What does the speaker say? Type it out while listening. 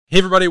Hey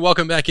everybody,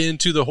 welcome back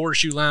into the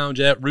Horseshoe Lounge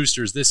at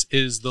Roosters. This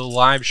is the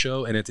live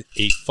show, and it's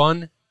a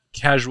fun,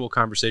 casual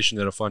conversation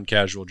at a fun,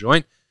 casual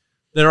joint.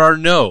 There are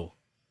no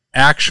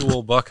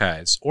actual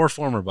Buckeyes or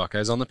former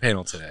Buckeyes on the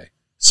panel today.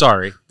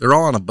 Sorry. They're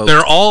all on a boat.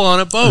 They're all on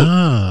a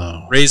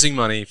boat, raising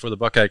money for the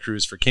Buckeye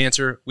Cruise for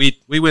Cancer. We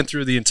went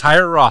through the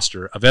entire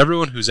roster of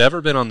everyone who's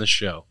ever been on this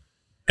show,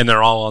 and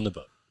they're all on the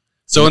boat.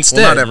 So instead...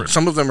 Well, not ever.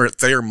 Some of them are at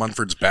Thayer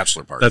Munford's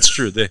bachelor party. That's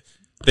true. They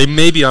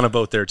may be on a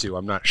boat there, too.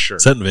 I'm not sure.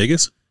 Is that in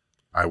Vegas?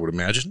 I would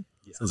imagine.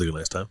 Yeah. Sounds like a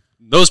nice time.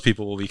 Those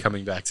people will be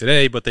coming back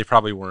today, but they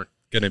probably weren't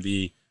going to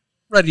be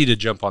ready to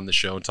jump on the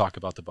show and talk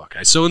about the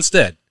Buckeyes. So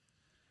instead,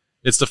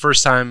 it's the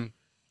first time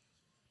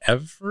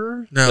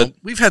ever? No,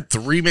 we've had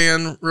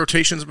three-man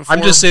rotations before.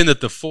 I'm just saying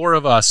that the four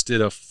of us did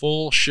a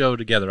full show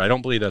together. I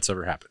don't believe that's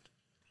ever happened.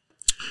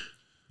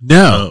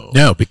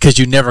 No, because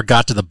you never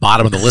got to the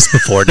bottom of the list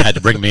before and had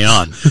to bring me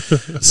on.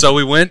 So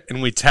we went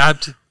and we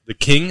tapped the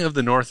king of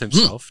the North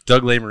himself,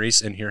 Doug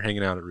Lesmerises, in here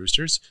hanging out at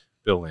Roosters,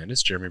 Bill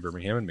Landis, Jeremy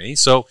Birmingham, and me.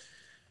 So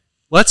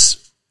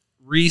let's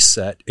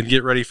reset and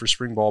get ready for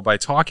spring ball by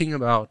talking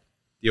about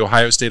the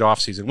Ohio State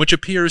offseason, which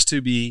appears to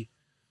be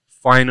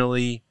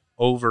finally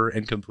over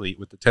and complete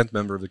with the 10th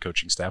member of the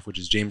coaching staff, which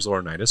is James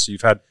Laurinaitis. So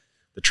you've had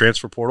the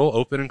transfer portal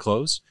open and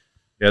close.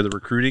 You had the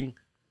recruiting,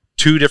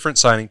 two different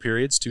signing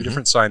periods, two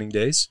different signing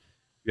days.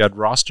 You had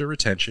roster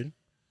retention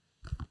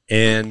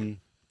and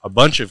a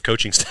bunch of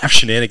coaching staff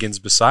shenanigans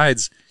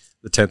besides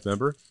the 10th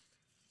member.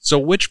 So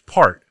which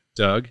part,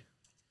 Doug,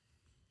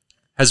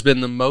 has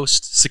been the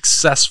most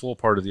successful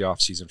part of the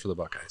offseason for the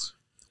Buckeyes?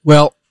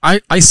 Well,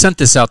 I sent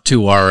this out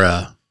to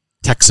our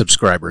tech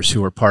subscribers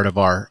who are part of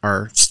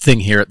our thing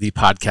here at the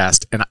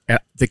podcast. And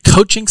the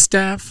coaching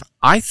staff,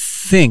 I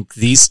think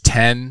these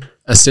 10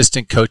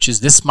 assistant coaches,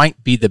 this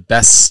might be the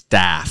best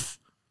staff,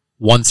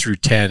 1 through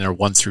 10 or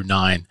 1 through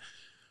 9,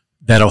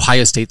 that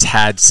Ohio State's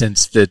had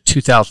since the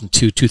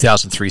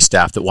 2002-2003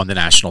 staff that won the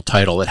national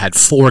title. It had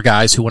 4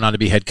 guys who went on to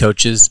be head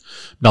coaches: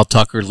 Mel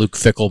Tucker, Luke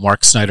Fickell,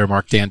 Mark Snyder,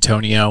 Mark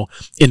D'Antonio.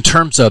 In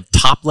terms of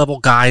top-level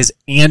guys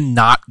and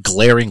not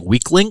glaring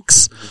weak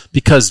links,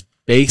 because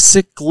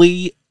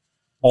basically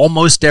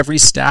almost every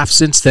staff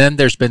since then,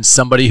 there's been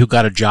somebody who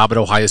got a job at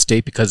Ohio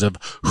State because of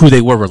who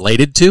they were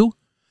related to,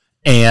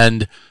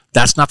 and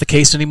that's not the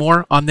case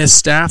anymore on this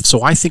staff.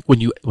 So I think when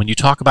you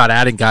talk about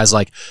adding guys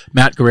like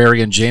Matt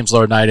Guerrieri and James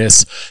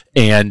Laurinaitis,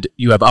 and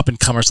you have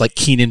up-and-comers like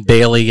Keenan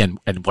Bailey and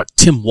what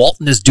Tim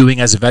Walton is doing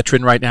as a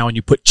veteran right now, and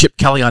you put Chip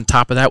Kelly on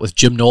top of that with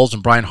Jim Knowles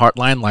and Brian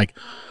Hartline, like,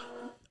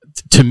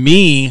 to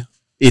me,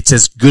 it's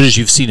as good as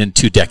you've seen in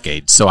 2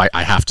 decades. So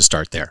I have to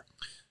start there.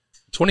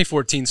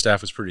 2014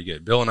 staff was pretty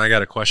good. Bill and I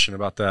got a question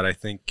about that, I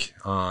think,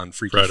 on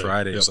Freaky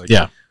Friday. Yep. Like,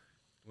 yeah.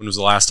 When was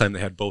the last time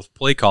they had both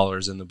play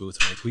callers in the booth?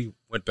 Like, we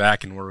went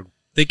back and were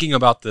thinking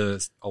about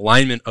the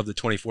alignment of the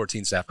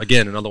 2014 staff.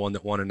 Again, another one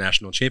that won a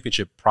national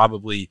championship,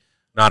 probably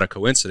not a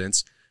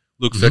coincidence.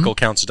 Luke Fickell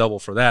counts double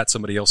for that.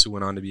 Somebody else who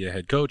went on to be a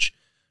head coach,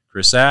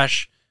 Chris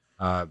Ash,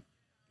 Tom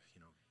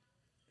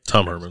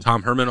Herman.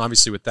 Tom Herman,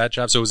 obviously with that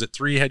job. So was it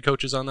 3 head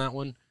coaches on that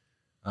one?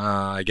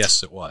 I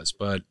guess it was,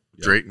 but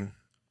Drayton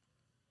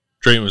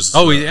was.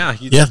 Oh yeah,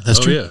 That's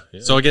true.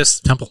 Yeah. So I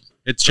guess Temple.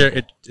 it's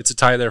a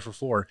tie there for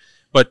 4,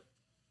 but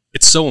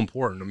it's so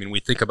important. I mean,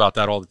 we think about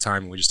that all the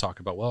time, and we just talk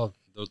about, well,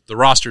 the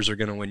rosters are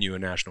going to win you a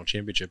national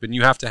championship, and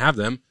you have to have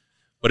them.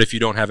 But if you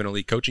don't have an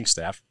elite coaching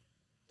staff,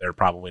 they're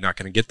probably not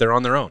going to get there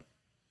on their own.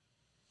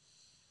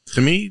 To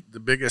me, the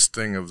biggest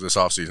thing of this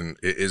offseason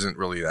isn't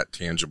really that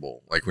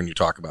tangible. Like when you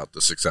talk about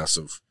the success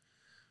of,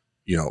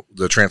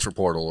 the transfer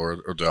portal or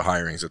the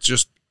hirings, it's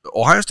just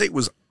Ohio State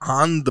was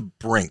on the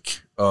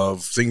brink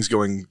of things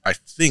going, I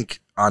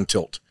think, on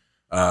tilt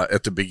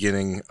at the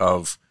beginning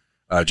of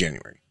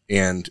January.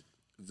 And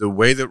the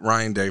way that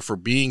Ryan Day, for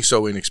being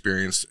so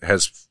inexperienced,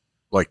 has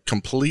like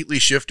completely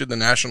shifted the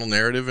national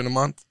narrative in a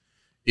month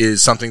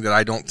is something that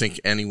I don't think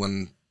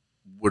anyone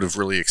would have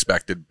really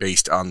expected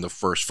based on the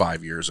first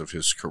 5 years of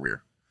his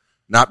career.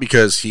 Not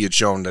because he had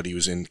shown that he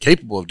was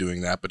incapable of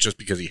doing that, but just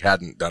because he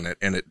hadn't done it.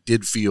 And it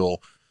did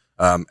feel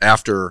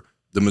after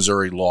the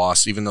Missouri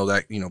loss, even though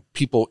that,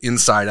 people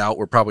inside out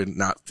were probably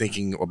not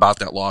thinking about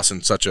that loss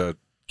in such a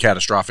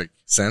catastrophic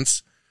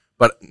sense.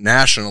 But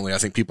nationally, I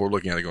think people are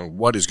looking at it going,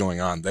 what is going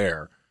on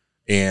there?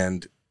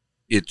 And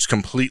it's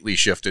completely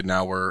shifted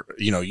now where,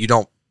 you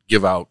don't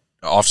give out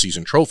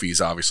off-season trophies,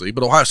 obviously,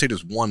 but Ohio State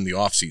has won the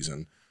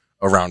off-season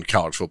around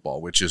college football,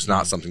 which is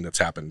not something that's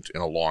happened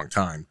in a long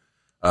time.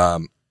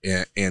 And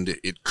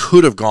it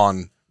could have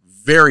gone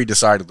very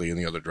decidedly in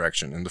the other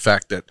direction. And the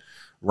fact that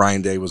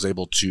Ryan Day was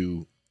able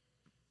to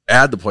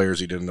add the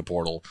players he did in the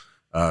portal,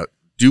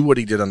 do what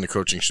he did on the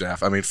coaching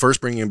staff. I mean, first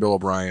bringing in Bill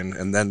O'Brien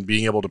and then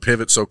being able to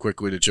pivot so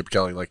quickly to Chip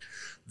Kelly, like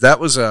that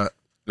was a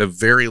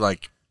very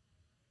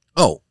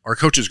our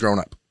coach has grown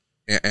up.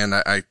 And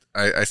I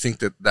think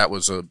that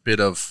was a bit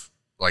of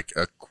like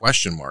a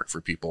question mark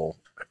for people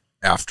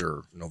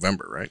after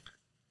November, right?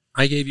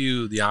 I gave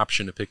you the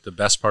option to pick the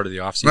best part of the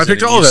offseason. I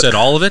picked all of it. You said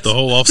all of it? The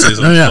whole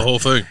offseason, the whole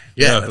thing.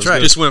 Yeah, that's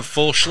right. Just went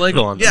full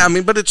Schlegel on them. Yeah, I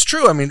mean, but it's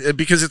true. I mean,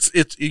 because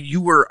it's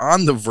you were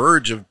on the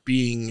verge of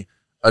being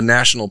a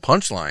national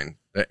punchline.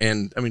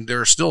 And I mean,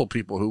 there are still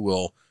people who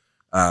will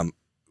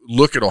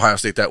look at Ohio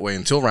State that way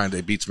until Ryan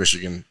Day beats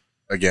Michigan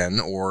again,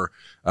 or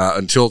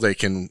until they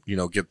can,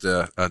 get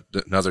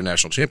another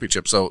national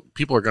championship. So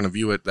people are going to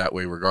view it that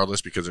way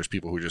regardless, because there's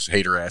people who are just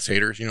hater-ass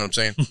haters, you know what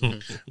I'm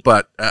saying?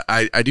 But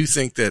I do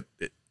think that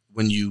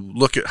when you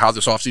look at how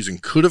this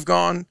offseason could have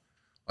gone,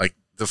 like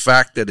the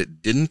fact that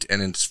it didn't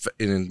and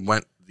it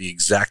went the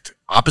exact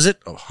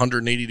opposite, a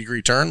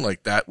 180-degree turn,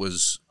 like that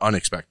was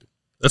unexpected.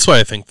 That's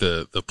why I think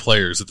the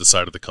players that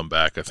decided to come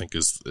back, I think,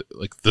 is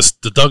like this.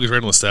 The Doug is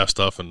right on the staff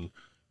stuff, and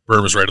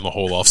Berm is right on the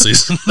whole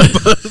offseason.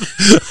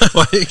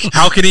 Like,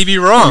 how can he be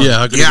wrong? Yeah,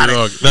 how can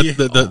he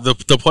be wrong?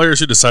 The players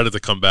who decided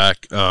to come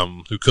back,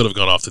 who could have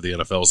gone off to the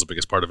NFL, is the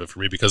biggest part of it for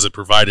me, because it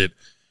provided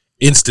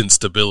instant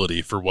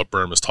stability for what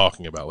Berm is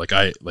talking about. Like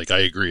I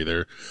agree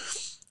there.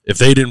 If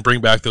they didn't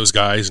bring back those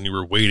guys and you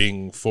were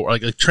waiting for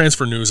like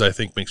transfer news, I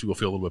think makes people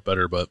feel a little bit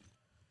better. But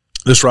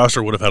this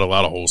roster would have had a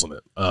lot of holes in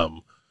it.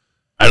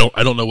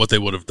 I don't know what they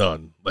would have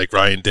done. Like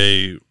Ryan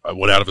Day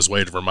went out of his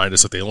way to remind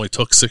us that they only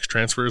took 6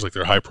 transfers. Like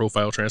they're high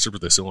profile transfers,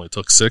 but they still only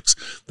took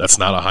 6. That's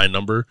not a high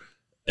number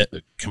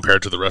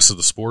compared to the rest of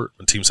the sport.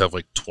 When teams have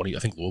like 20, I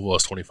think Louisville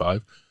has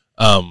 25.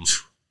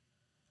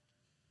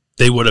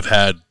 They would have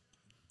had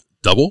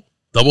double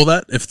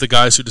that if the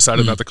guys who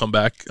decided not to come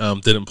back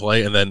didn't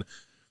play. And then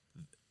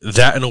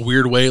that, in a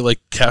weird way, like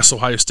cast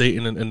Ohio State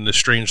in a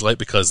strange light,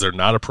 because they're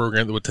not a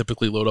program that would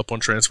typically load up on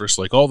transfers.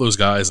 So like all those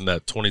guys in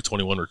that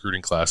 2021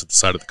 recruiting class that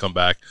decided to come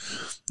back,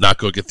 not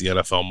go get the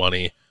NFL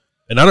money.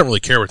 And I don't really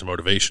care what the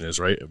motivation is,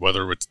 right?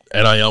 Whether it's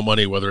NIL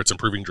money, whether it's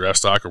improving draft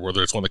stock, or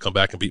whether it's one to come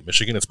back and beat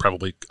Michigan, it's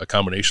probably a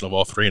combination of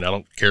all three. And I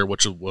don't care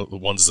which of the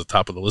ones is at the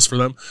top of the list for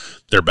them.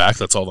 They're back.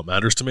 That's all that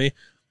matters to me.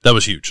 That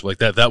was huge. Like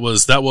that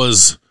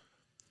was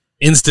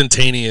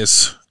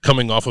instantaneous,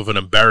 coming off of an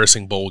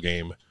embarrassing bowl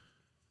game.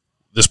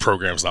 This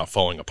program's not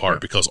falling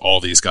apart because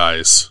all these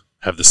guys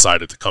have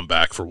decided to come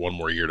back for one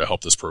more year to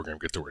help this program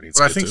get to where it needs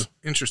to get to. What I think is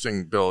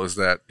interesting, Bill, is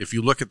that if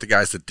you look at the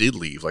guys that did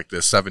leave, like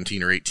the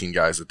 17 or 18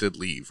 guys that did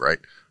leave, right?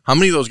 How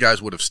many of those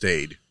guys would have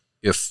stayed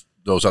if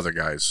those other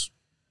guys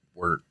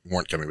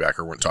weren't coming back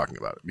or weren't talking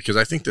about it? Because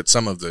I think that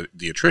some of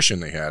the attrition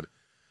they had,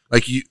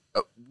 like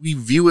we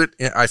view it,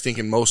 I think,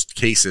 in most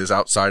cases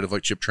outside of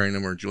like Chip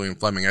Traynham or Julian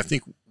Fleming, I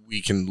think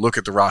we can look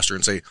at the roster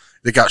and say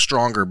they got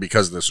stronger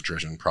because of this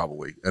attrition,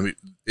 probably. I mean,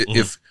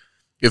 if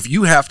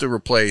you have to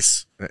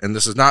replace, and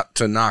this is not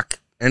to knock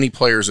any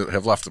players that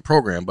have left the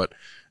program, but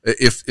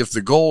if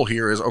the goal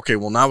here is, okay,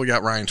 well, now we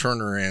got Ryan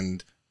Turner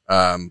and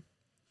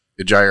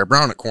Jair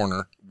Brown at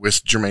corner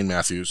with Jermaine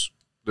Matthews,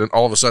 then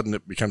all of a sudden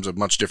it becomes a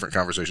much different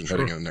conversation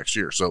heading into next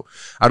year. So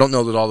I don't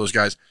know that all those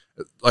guys,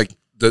 like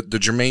the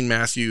Jermaine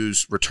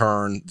Matthews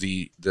return,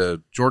 the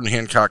Jordan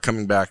Hancock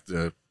coming back,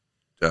 the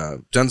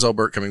Denzel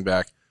Burt coming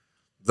back,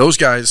 those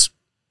guys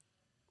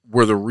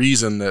were the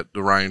reason that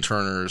the Ryan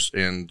Turners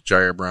and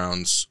Jair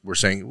Browns were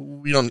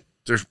saying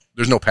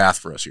there's no path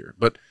for us here.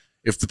 But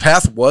if the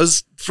path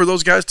was for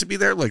those guys to be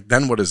there, like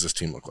then what does this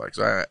team look like?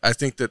 So I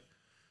think that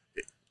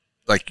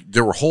like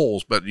there were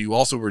holes, but you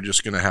also were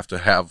just going to have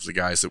the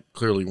guys that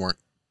clearly weren't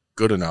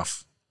good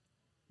enough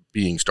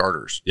being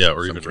starters. Yeah,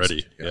 or even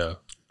ready. Yeah.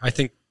 I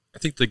think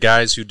the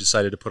guys who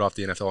decided to put off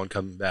the NFL and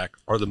come back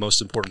are the most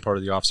important part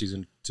of the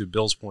offseason, to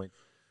Bill's point.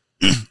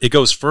 It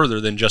goes further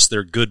than just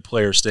their good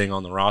players staying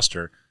on the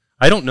roster.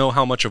 I don't know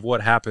how much of what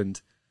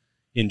happened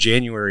in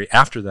January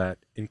after that,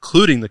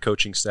 including the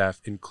coaching staff,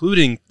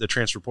 including the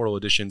transfer portal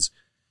additions,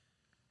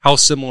 how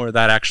similar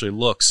that actually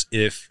looks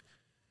if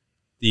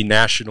the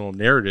national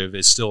narrative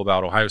is still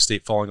about Ohio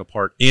State falling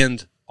apart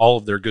and all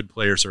of their good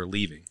players are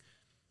leaving.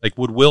 Like,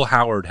 would Will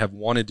Howard have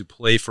wanted to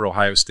play for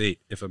Ohio State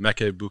if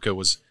Emeka Egbuka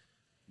was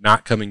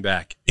not coming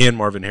back and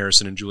Marvin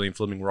Harrison and Julian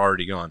Fleming were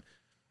already gone?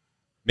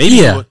 Maybe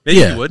he would.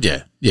 He would.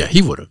 Yeah, he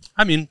would have.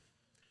 I mean,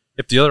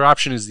 if the other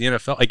option is the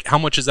NFL, like how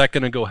much is that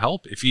going to go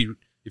help if you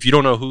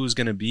don't know who's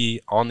going to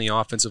be on the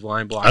offensive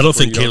line block? I don't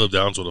think Caleb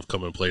Downs would have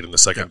come and played in the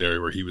secondary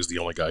where he was the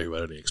only guy who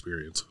had any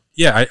experience.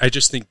 Yeah, I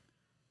just think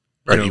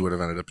he would have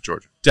ended up at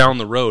Georgia. Down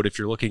the road, if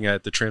you're looking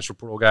at the transfer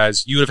portal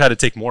guys, you would have had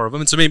to take more of them,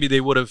 and so maybe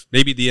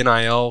the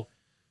NIL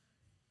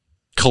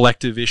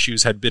collective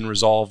issues had been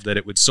resolved that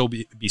it would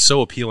be so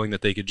appealing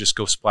that they could just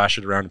go splash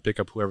it around and pick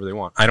up whoever they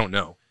want. I don't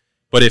know,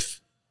 but if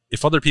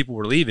other people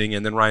were leaving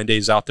and then Ryan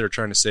Day's out there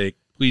trying to say,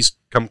 please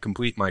come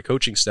complete my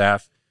coaching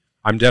staff,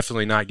 I'm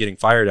definitely not getting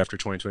fired after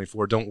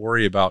 2024. Don't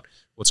worry about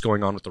what's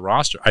going on with the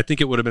roster. I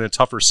think it would have been a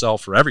tougher sell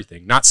for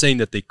everything. Not saying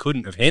that they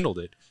couldn't have handled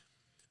it,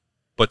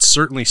 but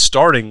certainly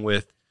starting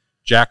with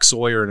Jack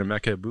Sawyer and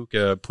Emeka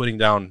Egbuka putting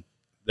down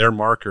their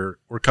marker,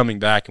 we're coming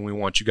back and we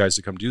want you guys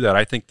to come do that.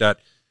 I think that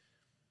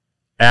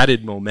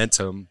added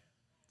momentum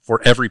for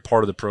every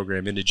part of the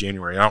program into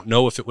January. I don't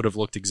know if it would have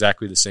looked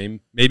exactly the same.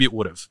 Maybe it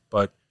would have,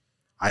 but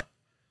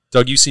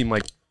Doug, you seem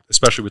like,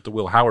 especially with the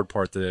Will Howard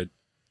part, that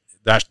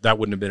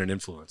wouldn't have been an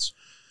influence.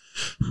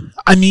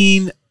 I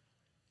mean,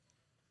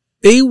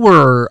 they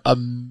were a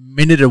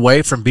minute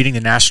away from beating the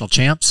national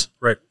champs.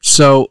 Right.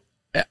 So,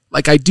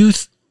 like, I do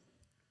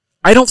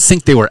I don't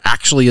think they were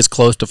actually as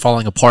close to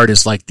falling apart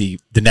as like the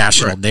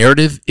national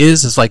narrative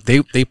is. It's like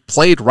they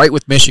played right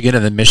with Michigan,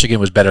 and then Michigan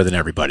was better than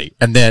everybody.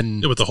 And then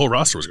but the whole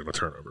roster was going to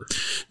turn over.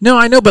 No,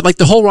 I know, but like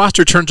the whole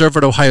roster turns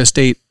over to Ohio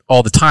State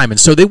all the time, and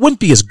so they wouldn't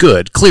be as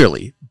good,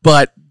 clearly.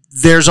 But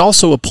there's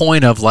also a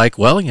point of like,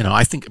 well,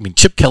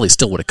 Chip Kelly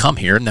still would have come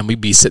here, and then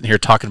we'd be sitting here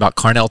talking about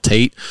Carnell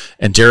Tate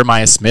and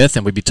Jeremiah Smith,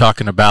 and we'd be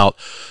talking about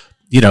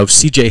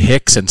C.J.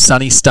 Hicks and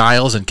Sonny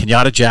Styles and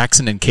Kenyatta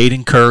Jackson and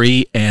Caden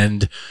Curry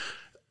and.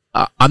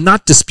 I'm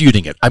not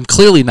disputing it. I'm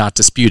clearly not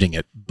disputing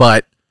it.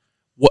 But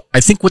I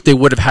think what they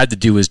would have had to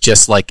do is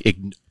just like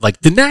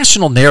the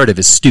national narrative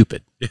is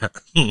stupid. Yeah.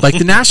 Like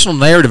the national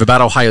narrative about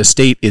Ohio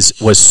State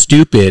was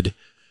stupid.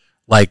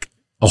 Like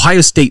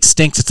Ohio State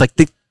stinks. It's like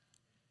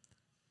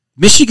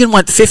Michigan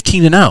went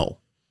 15-0.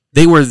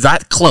 They were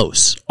that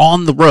close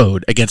on the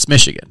road against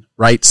Michigan,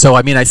 right? So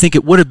I think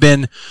it would have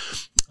been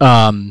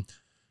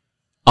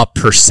a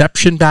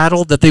perception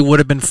battle that they would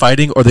have been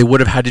fighting, or they would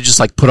have had to just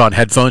like put on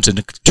headphones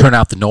and turn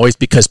out the noise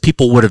because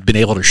people would have been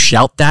able to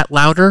shout that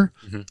louder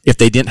if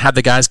they didn't have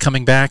the guys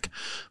coming back.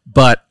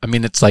 But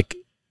it's like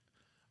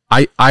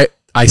I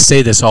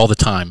say this all the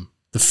time.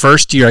 The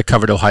first year I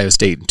covered Ohio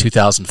State in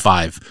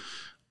 2005,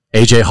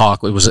 AJ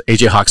Hawk, it was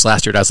AJ Hawk's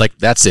last year, and I was like,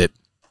 that's it.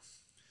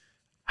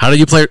 How do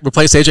you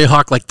replace AJ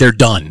Hawk? Like they're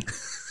done.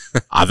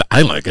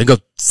 I'm like gonna go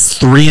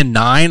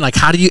 3-9. Like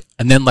how do you?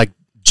 And then like.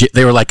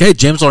 They were like, hey,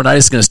 James Laurinaitis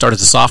is going to start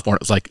as a sophomore.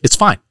 It was like, it's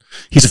fine.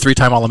 He's a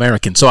 3-time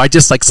All-American. So I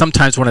just like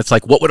sometimes when it's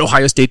like, what would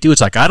Ohio State do?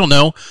 It's like, I don't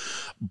know.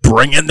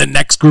 Bring in the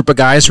next group of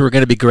guys who are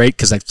going to be great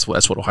because that's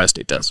what Ohio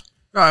State does.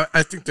 No,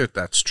 I think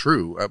that's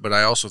true. But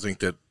I also think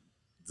that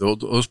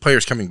those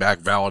players coming back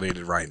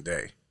validated Ryan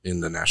Day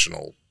in the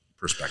national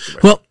perspective.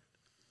 Well,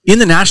 in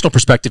the national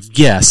perspective,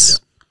 yes.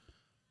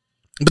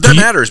 Yeah. But that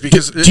matters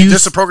because this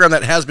is a program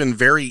that has been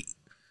very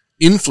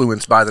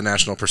influenced by the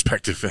national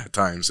perspective at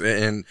times.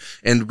 And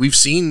we've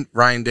seen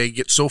Ryan Day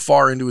get so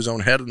far into his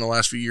own head in the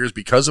last few years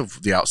because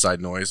of the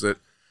outside noise that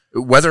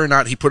whether or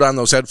not he put on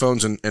those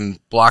headphones and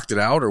blocked it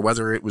out, or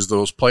whether it was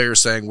those players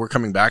saying, we're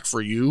coming back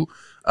for you,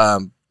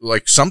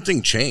 like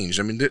something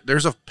changed.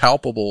 There's a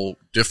palpable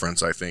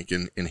difference, I think,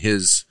 in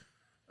his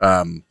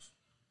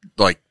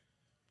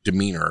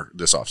demeanor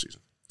this offseason.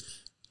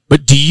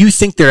 But do you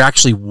think there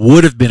actually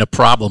would have been a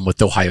problem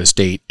with Ohio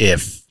State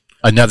if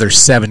another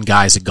 7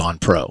 guys had gone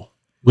pro?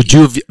 Would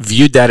you have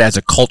viewed that as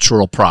a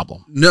cultural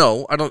problem?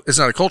 No, I don't. It's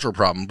not a cultural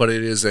problem, but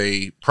it is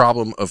a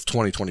problem of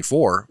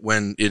 2024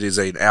 when it is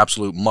an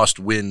absolute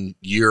must-win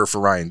year for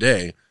Ryan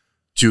Day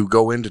to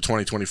go into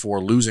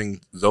 2024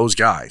 losing those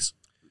guys.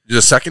 The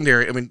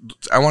secondary.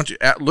 I want you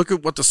to look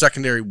at what the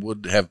secondary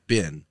would have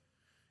been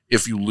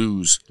if you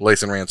lose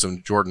Lathan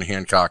Ransom, Jordan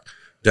Hancock,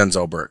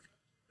 Denzel Burke.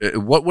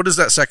 What does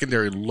that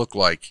secondary look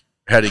like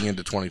heading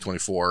into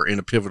 2024 in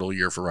a pivotal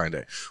year for Ryan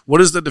Day? What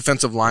does the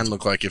defensive line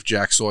look like if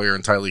Jack Sawyer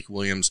and Tyleik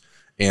Williams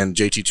and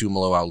JT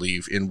Tuimoloau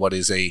leave in what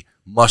is a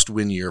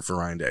must-win year for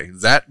Ryan Day?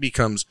 That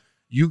becomes,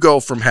 you go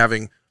from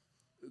having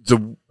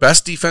the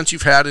best defense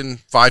you've had in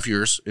 5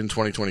 years in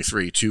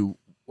 2023 to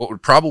what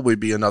would probably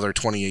be another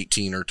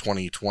 2018 or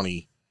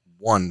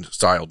 2021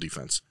 style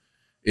defense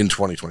in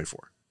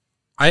 2024.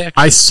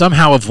 I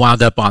somehow have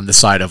wound up on the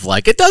side of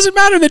like, it doesn't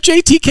matter that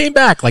JT came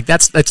back. Like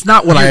that's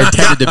not what I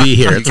intended to be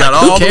here. It's got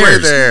like, all the way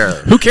there.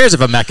 Who cares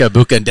if Emeka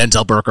Egbuka and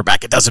Denzel Burke are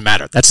back? It doesn't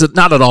matter. That's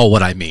not at all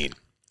what I mean.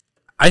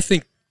 I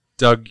think,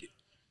 Doug,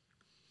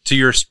 to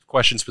your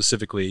question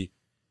specifically,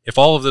 if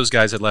all of those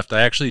guys had left,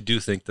 I actually do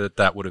think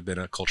that would have been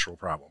a cultural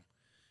problem.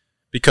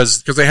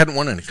 Because they hadn't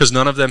won anything. Because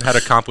none of them had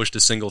accomplished a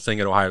single thing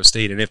at Ohio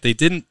State. And if they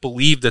didn't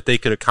believe that they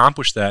could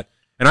accomplish that,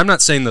 and I'm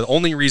not saying the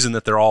only reason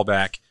that they're all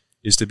back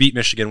is to beat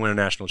Michigan, win a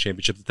national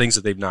championship, the things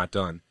that they've not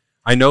done.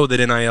 I know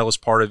that NIL is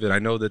part of it. I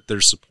know that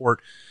there's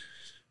support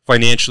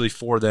financially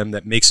for them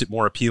that makes it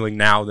more appealing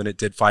now than it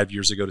did 5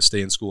 years ago to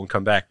stay in school and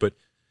come back. But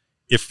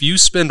if you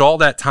spend all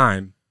that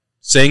time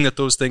saying that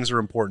those things are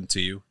important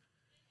to you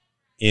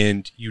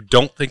and you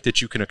don't think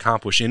that you can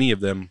accomplish any of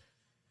them,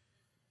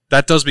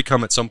 that does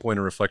become at some point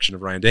a reflection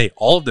of Ryan Day.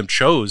 All of them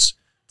chose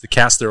to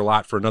cast their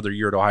lot for another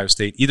year at Ohio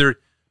State, either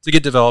to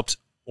get developed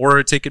or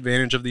to take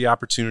advantage of the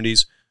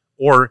opportunities,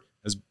 or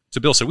to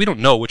Bill said, we don't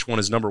know which one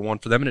is number one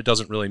for them, and it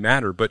doesn't really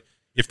matter. But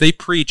if they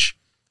preach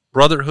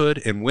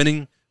brotherhood and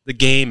winning the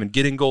game and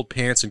getting gold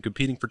pants and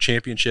competing for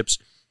championships,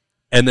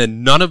 and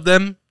then none of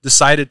them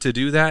decided to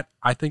do that,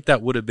 I think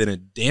that would have been a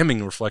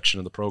damning reflection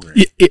of the program.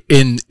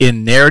 In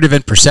narrative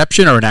and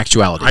perception, or in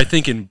actuality? I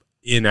think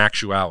in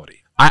actuality.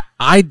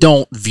 I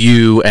don't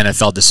view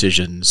NFL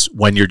decisions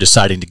when you're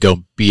deciding to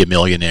go be a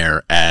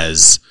millionaire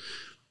as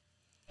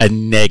a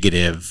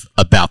negative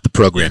about the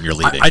program you're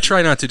leading. I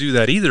try not to do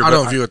that either. I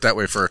don't view it that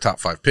way for a top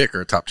 5 pick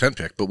or a top 10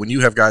 pick. But when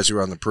you have guys who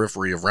are on the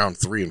periphery of round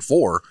 3 and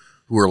 4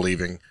 who are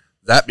leaving,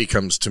 that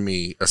becomes to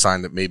me a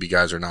sign that maybe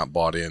guys are not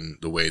bought in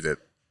the way that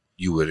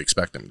you would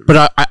expect them to be.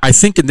 But I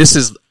think, and this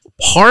is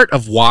part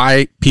of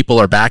why people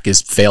are back,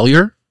 is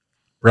failure,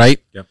 right?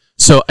 Yep.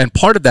 So, and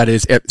part of that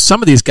is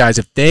some of these guys,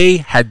 if they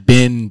had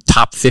been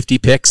top 50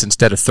 picks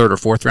instead of 3rd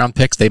or 4th round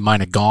picks, they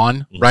might have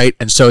gone, right?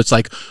 And so it's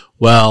like,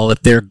 well,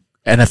 if they're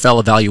NFL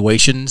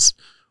evaluations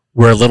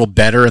were a little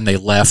better and they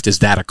left, is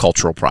that a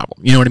cultural problem?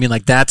 You know what I mean?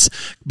 Like, that's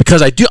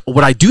because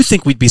what I do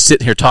think we'd be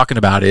sitting here talking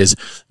about is,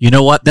 you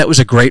know what? That was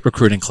a great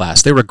recruiting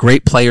class. There were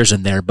great players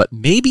in there, but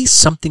maybe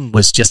something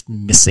was just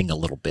missing a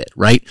little bit,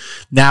 right?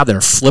 Now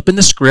they're flipping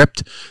the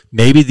script.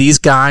 Maybe these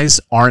guys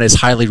aren't as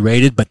highly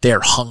rated, but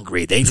they're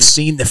hungry. They've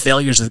seen the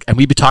failures. And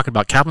we'd be talking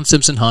about Calvin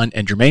Simpson-Hunt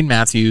and Jermaine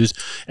Matthews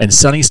and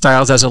Sonny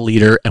Styles as a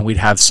leader. And we'd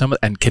have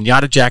and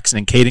Kenyatta Jackson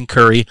and Caden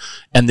Curry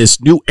and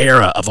this new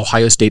era of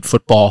Ohio State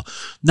football,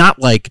 not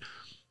like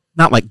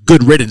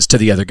good riddance to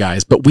the other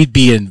guys, but we'd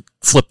be in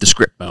flip the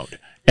script mode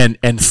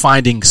and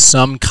finding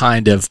some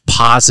kind of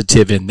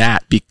positive in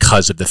that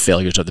because of the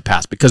failures of the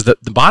past. Because the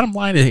bottom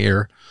line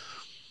here,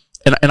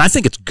 and I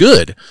think it's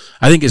good,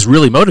 I think it's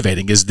really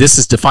motivating, is this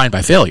is defined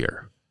by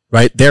failure,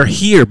 right? They're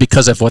here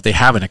because of what they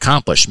haven't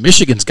accomplished.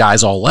 Michigan's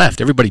guys all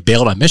left. Everybody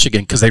bailed on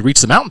Michigan because they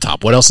reached the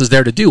mountaintop. What else is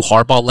there to do?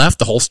 Harbaugh left,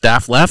 the whole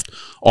staff left,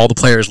 all the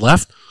players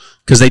left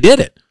because they did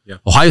it. Yeah.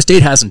 Ohio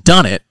State hasn't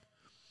done it.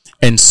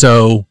 And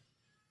so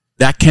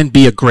that can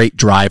be a great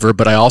driver,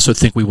 but I also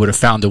think we would have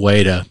found a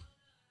way to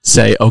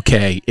say,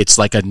 okay, it's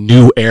like a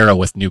new era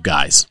with new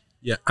guys.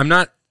 Yeah, I'm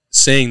not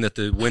saying that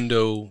the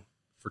window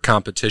for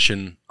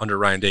competition under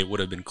Ryan Day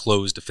would have been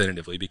closed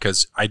definitively,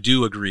 because I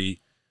do agree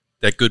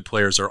that good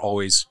players are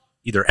always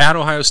either at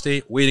Ohio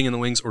State, waiting in the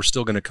wings, or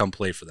still going to come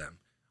play for them.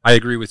 I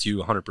agree with you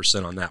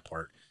 100% on that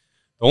part.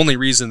 The only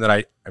reason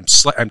that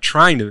I'm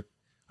trying to,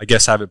 I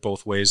guess, have it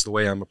both ways, the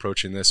way I'm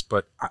approaching this,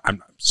 but I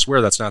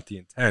swear that's not the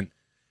intent.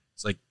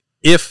 It's like,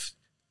 if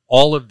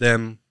all of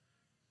them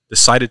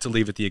decided to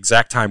leave at the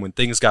exact time when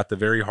things got the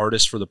very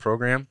hardest for the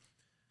program,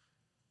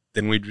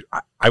 then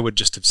I would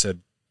just have said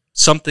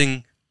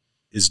something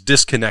is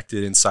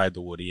disconnected inside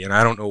the Woody, and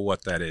I don't know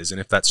what that is. And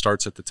if that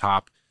starts at the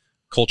top,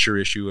 culture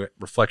issue,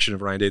 reflection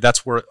of Ryan Day,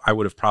 that's where I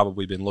would have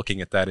probably been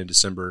looking at that in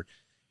December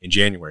and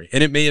January.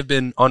 And it may have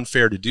been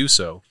unfair to do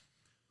so,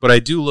 but I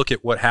do look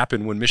at what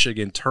happened when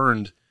Michigan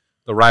turned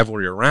the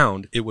rivalry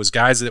around. It was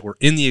guys that were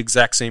in the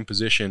exact same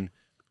position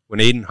when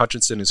Aiden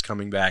Hutchinson is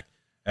coming back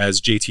as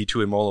JT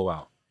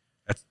Tuimoloau.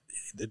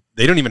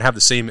 They don't even have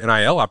the same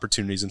NIL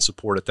opportunities and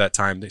support at that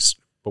time.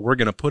 But we're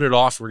going to put it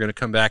off. We're going to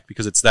come back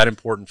because it's that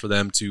important for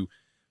them to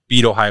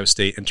beat Ohio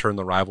State and turn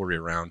the rivalry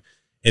around.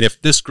 And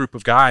if this group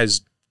of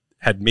guys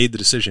had made the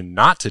decision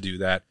not to do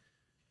that,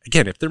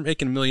 again, if they're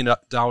making $1 million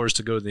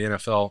to go to the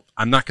NFL,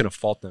 I'm not going to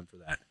fault them for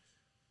that.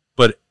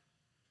 But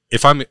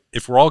if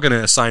we're all going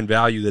to assign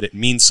value that it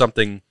means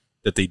something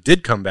that they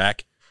did come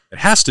back, it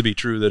has to be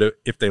true that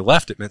if they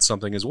left, it meant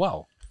something as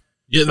well.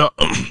 Yeah, no,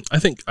 I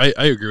think I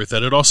agree with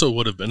that. It also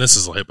would have been, this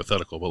is a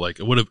hypothetical, but like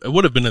it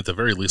would have been at the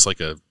very least like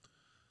a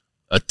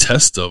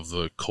test of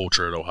the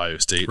culture at Ohio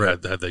State,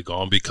 right, had they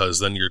gone,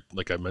 because then you're,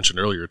 like I mentioned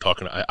earlier, you're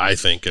talking, I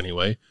think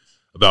anyway,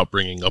 about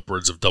bringing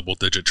upwards of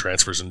double-digit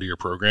transfers into your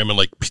program, and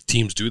like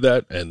teams do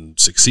that and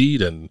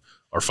succeed and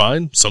are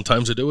fine.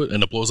 Sometimes they do it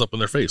and it blows up in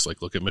their face.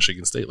 Like, look at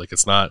Michigan State. Like,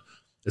 it's not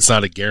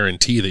a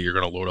guarantee that you're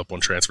going to load up on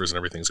transfers and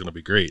everything's going to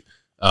be great.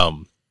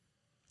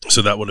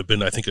 So that would have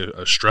been, I think,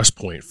 a stress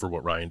point for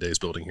what Ryan Day is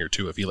building here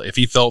too. If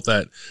he felt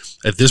that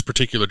at this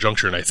particular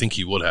juncture, and I think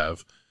he would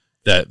have,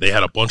 that they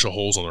had a bunch of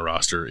holes on the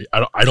roster,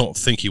 I don't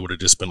think he would have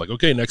just been like,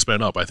 okay, next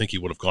man up. I think he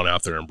would have gone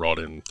out there and brought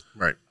in,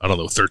 right,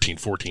 13,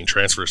 14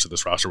 transfers to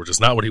this roster, which is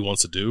not what he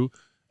wants to do,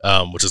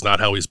 which is not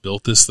how he's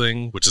built this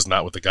thing, which is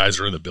not what the guys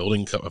who are in the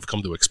building have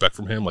come to expect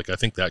from him. Like, I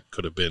think that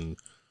could have been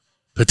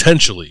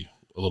potentially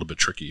a little bit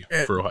tricky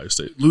for Ohio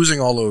State.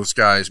 Losing all those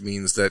guys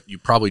means that you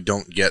probably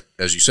don't get,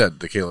 as you said,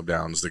 the Caleb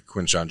Downs, the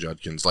Quinshon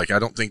Judkins. Like, I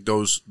don't think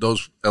those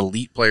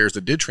elite players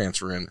that did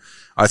transfer in,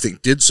 I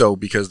think did so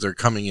because they're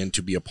coming in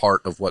to be a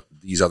part of what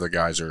these other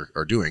guys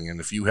are doing. And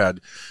if you had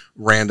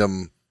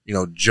random,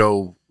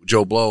 Joe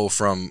Blow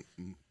from,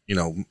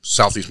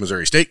 Southeast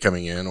Missouri State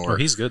coming in, or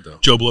he's good though,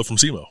 Joe Blow from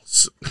SEMO.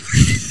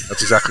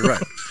 That's exactly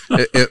right.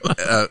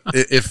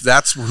 If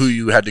that's who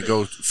you had to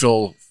go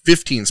fill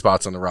 15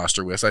 spots on the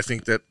roster with, I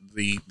think that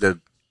the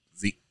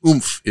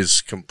oomph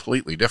is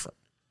completely different.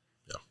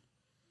 Yeah.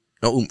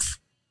 No oomph.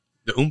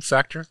 The oomph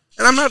factor?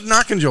 And I'm not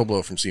knocking Joe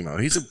Blow from SEMO.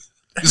 He's a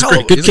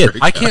great good kid.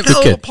 I can't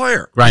hell of a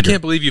player. I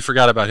can't believe you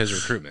forgot about his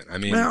recruitment. I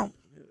mean, well,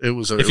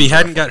 if he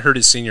hadn't got hurt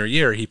his senior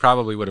year, he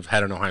probably would have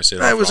had an Ohio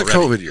State offer. It was already.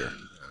 A COVID year.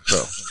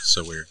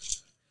 So weird.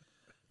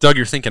 Doug,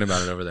 you're thinking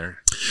about it over there.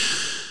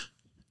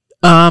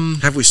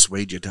 Have we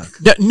swayed you, Doug?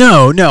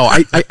 No.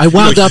 I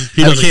wound up.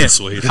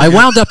 I I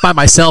wound up by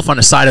myself on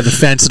the side of the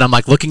fence, and I'm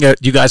like looking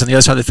at you guys on the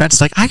other side of the fence.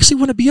 It's like, I actually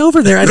want to be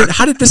over there.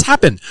 How did this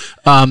happen?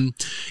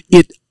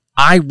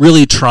 I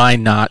really try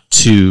not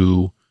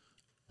to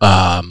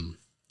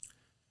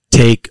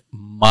take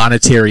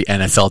monetary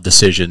NFL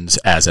decisions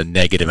as a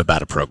negative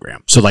about a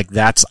program. So like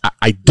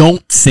I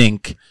don't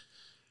think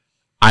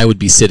I would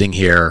be sitting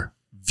here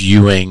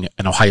viewing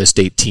an Ohio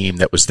State team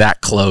that was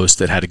that close,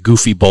 that had a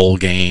goofy bowl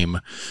game,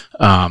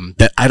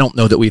 that I don't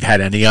know that we've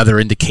had any other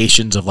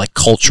indications of like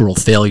cultural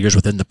failures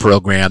within the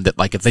program, that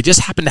like if they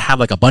just happen to have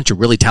like a bunch of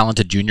really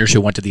talented juniors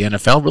who went to the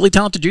NFL, really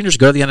talented juniors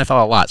go to the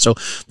NFL a lot. So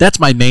that's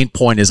my main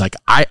point, is like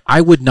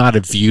I would not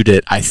have viewed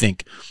it, I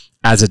think,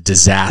 as a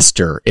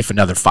disaster if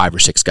another 5 or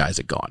 6 guys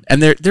had gone.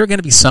 And there are going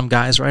to be some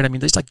guys, right? I mean,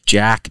 there's like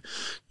Jack.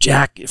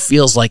 Jack, it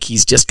feels like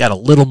he's just got a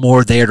little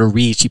more there to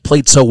reach. He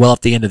played so well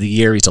at the end of the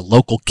year. He's a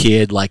local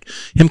kid. Like,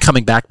 him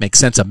coming back makes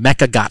sense.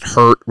 Emeka got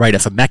hurt, right?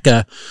 If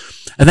Emeka,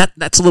 and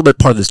that's a little bit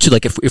part of this too.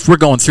 Like, if we're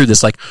going through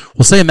this, like,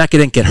 we'll say Emeka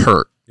didn't get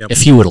hurt. Yep.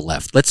 If he would have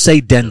left. Let's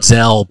say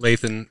Denzel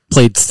Lathan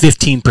played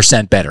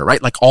 15% better,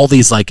 right? Like, all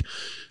these, like,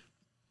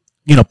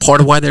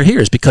 part of why they're here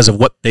is because of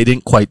what they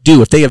didn't quite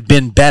do. If they have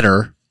been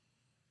better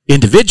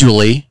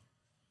individually,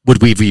 would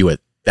we view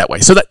it that way?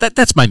 So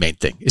that's my main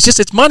thing.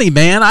 It's money,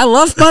 man. I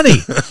love money.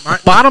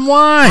 Bottom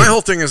line. My whole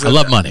thing is I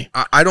love money.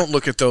 I don't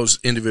look at those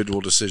individual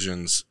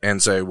decisions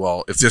and say,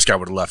 well, if this guy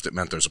would have left, it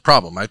meant there's a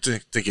problem. I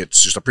think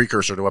it's just a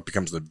precursor to what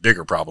becomes the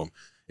bigger problem,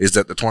 is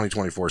that the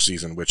 2024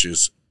 season, which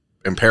is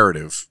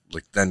imperative,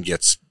 like, then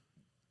gets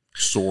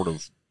sort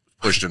of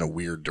pushed in a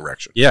weird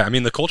direction. Yeah, I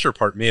mean, the culture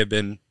part may have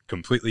been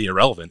completely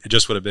irrelevant. It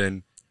just would have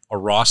been a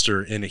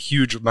roster in a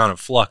huge amount of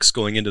flux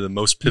going into the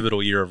most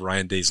pivotal year of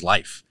Ryan Day's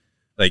life.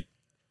 Like,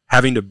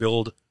 having to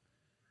build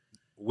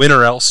win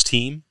or else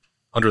team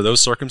under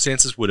those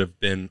circumstances would have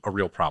been a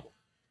real problem.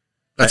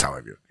 That's how I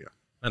view it. Yeah,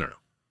 I don't know.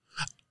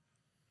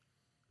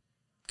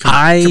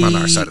 Come on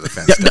our side of the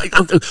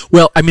fence.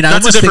 Well, I mean, I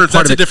almost think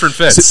that's a different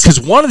fence. Because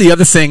one of the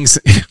other things,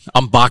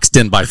 I'm boxed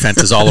in by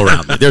fences all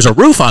around me. There's a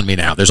roof on me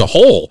now. There's a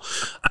hole.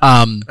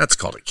 That's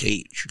called a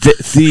cage.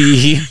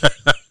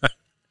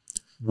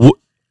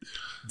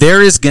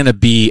 There is going to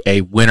be a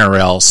win or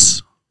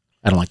else.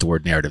 I don't like the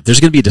word narrative. There's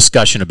going to be a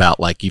discussion about,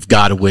 like, you've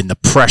got to win. The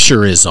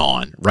pressure is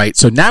on, right?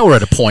 So now we're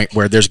at a point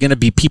where there's going to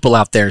be people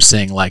out there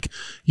saying, like,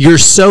 you're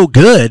so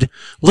good.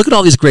 Look at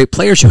all these great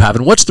players you have.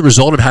 And what's the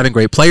result of having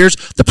great players?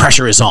 The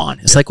pressure is on.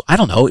 It's like, I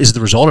don't know. Is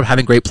the result of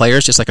having great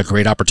players just like a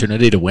great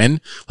opportunity to win?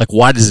 Like,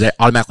 why does it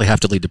automatically have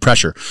to lead to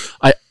pressure?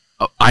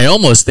 I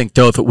almost think,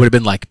 though, if it would have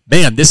been like,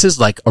 man, this is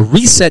like a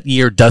reset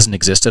year doesn't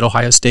exist at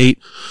Ohio State,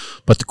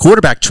 but the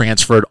quarterback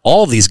transferred.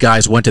 All of these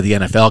guys went to the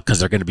NFL because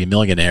they're going to be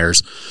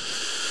millionaires.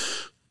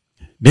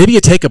 Maybe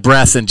you take a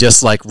breath and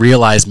just, like,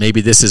 realize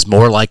maybe this is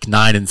more like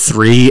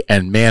 9-3,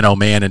 and man, oh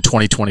man, in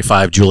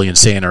 2025, Julian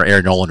Sand or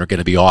Aaron Nolan are going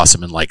to be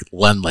awesome, and, like,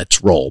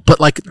 let's roll. But,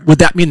 like, would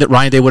that mean that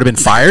Ryan Day would have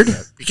been fired?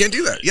 You can't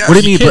do that. Yeah, what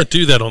do you mean? You can't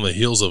do that on the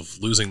heels of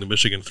losing to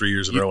Michigan 3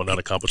 years in a row and not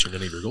accomplishing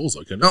any of your goals,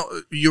 though, can you?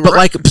 No, you're but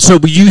right. Like, so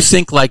you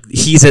think, like,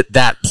 he's at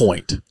that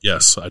point?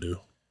 Yes, I do.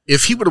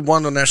 If he would have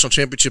won the national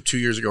championship 2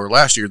 years ago or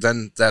last year,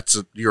 then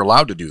you're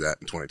allowed to do that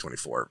in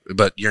 2024.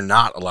 But you're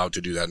not allowed to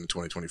do that in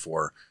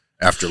 2024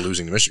 after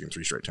losing to Michigan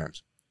 3 straight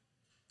times.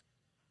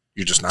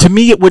 You're just not. To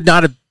me, it would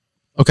not have.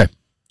 Okay.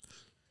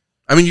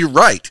 I mean, you're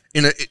right.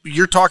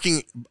 You're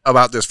talking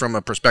about this from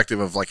a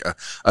perspective of, like,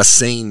 a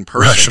sane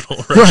person.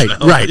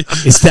 Right.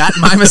 Is that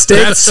my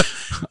mistake?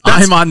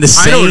 I'm on the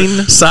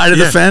sane side of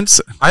the fence.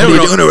 I don't what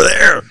know. are you doing over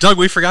there? Doug,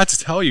 we forgot to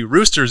tell you,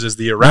 Roosters is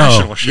the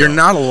irrational show. You're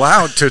not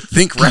allowed to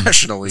think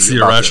rationally. It's the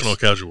irrational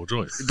casual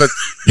joint. But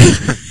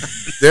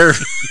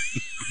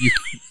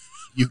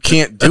you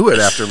can't do it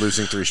after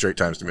losing 3 straight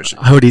times to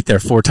Michigan. I would eat there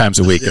 4 times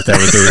a week if that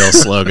was the real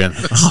slogan.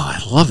 Oh,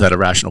 I love that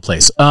irrational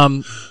place.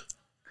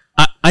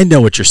 I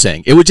know what you're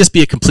saying. It would just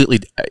be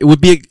it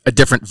would be a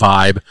different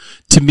vibe.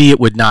 To me, it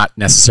would not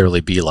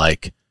necessarily be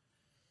like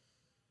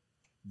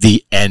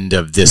the end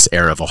of this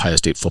era of Ohio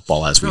State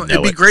football as we know it.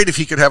 It'd be great if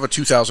he could have a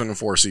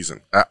 2004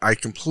 season. I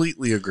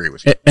completely agree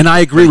with you. And I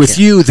agree with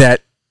you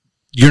that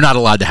you're not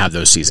allowed to have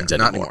those seasons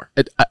anymore.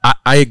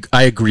 I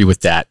agree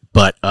with that,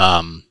 but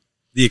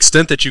the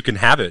extent that you can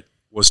have it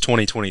was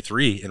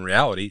 2023 in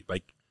reality.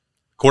 Like,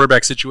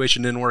 quarterback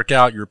situation didn't work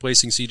out. You're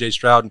replacing CJ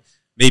Stroud.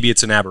 Maybe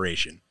it's an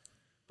aberration.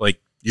 Like,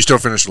 you still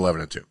finished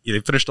 11-2. Yeah, they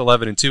finished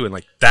 11-2, and,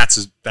 like, that's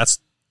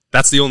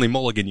the only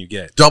mulligan you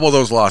get. Double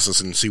those losses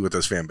and see what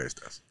this fan base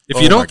does.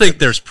 If you don't think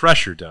there's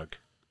pressure, Doug,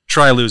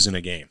 try losing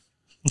a game.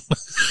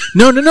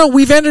 No.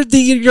 We've entered the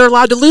you're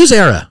allowed to lose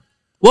era.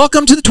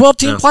 Welcome to the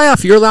 12-team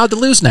playoff. You're allowed to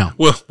lose now.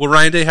 Will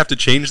Ryan Day have to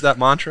change that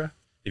mantra?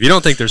 If you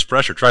don't think there's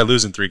pressure, try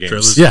losing 3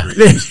 games. Yeah.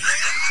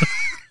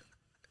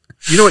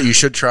 You know what you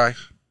should try?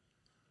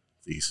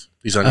 These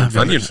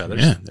onion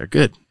feathers. Yeah, they're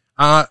good.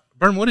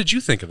 Bern, what did you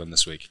think of them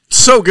this week?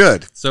 So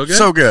good. So good?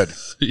 So good.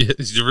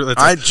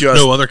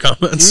 No other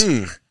comments?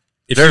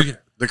 They're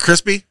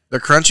crispy, they're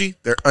crunchy,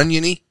 they're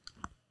oniony,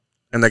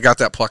 and they got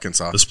that plucking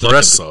sauce. The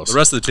rest of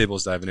the table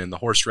is diving in. The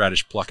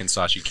horseradish plucking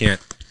sauce,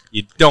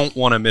 you don't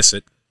want to miss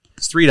it.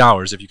 It's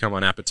 $3 if you come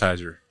on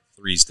appetizer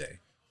Thursday,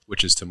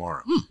 which is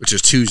tomorrow. Which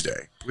is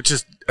Tuesday. Which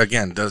is,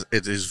 again,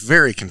 it is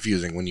very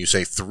confusing when you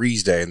say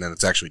Thursday and then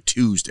it's actually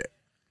Tuesday.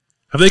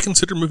 Have they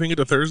considered moving it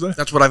to Thursday?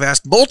 That's what I've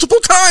asked multiple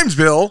times,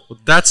 Bill. Well,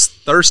 that's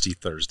Thirsty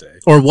Thursday.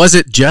 Or was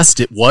it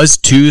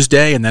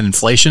Tuesday and then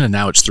inflation and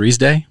now it's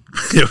Thursday?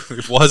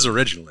 It was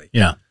originally.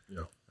 Yeah.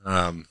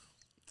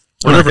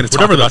 Whatever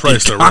the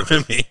price they're worth.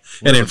 Economy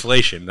and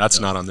inflation. That's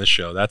not on this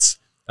show. That's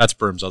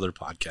Berm's other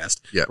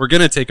podcast. Yeah. We're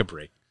going to take a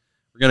break.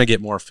 We're going to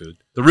get more food.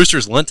 The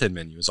Roosters Lenten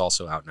menu is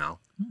also out now.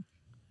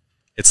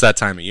 It's that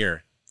time of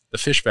year. The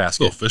fish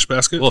basket. Little fish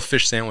basket. Little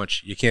fish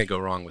sandwich. You can't go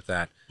wrong with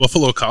that.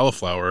 Buffalo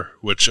cauliflower,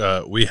 which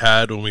we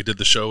had when we did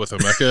the show with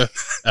Emeka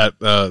at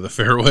the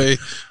Fairway,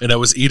 and I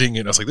was eating it,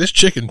 and I was like, this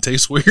chicken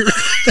tastes weird.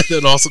 And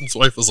then Austin's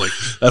wife was like,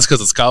 that's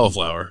because it's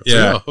cauliflower.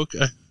 Yeah. Like, oh,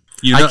 okay.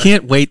 I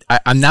can't wait.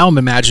 I'm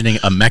imagining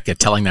Emeka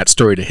telling that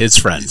story to his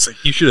friends.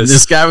 Like, you should have.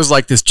 This guy was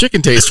like, this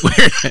chicken tastes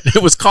weird.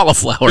 It was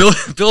cauliflower.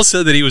 Bill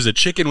said that he was a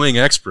chicken wing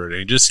expert,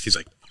 and he's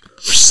like,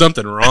 there's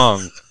something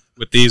wrong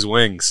with these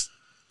wings.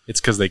 It's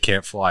because they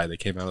can't fly. They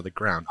came out of the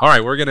ground. All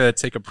right, we're going to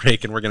take a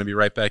break, and we're going to be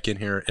right back in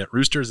here at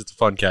Roosters. It's a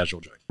fun, casual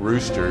joint.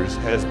 Roosters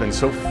has been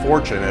so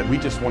fortunate. We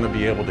just want to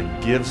be able to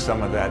give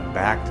some of that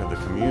back to the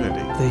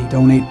community. They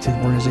donate to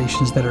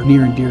organizations that are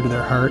near and dear to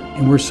their heart,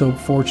 and we're so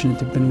fortunate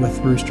to have been with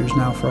Roosters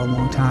now for a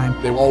long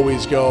time. They will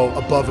always go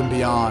above and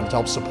beyond to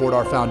help support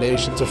our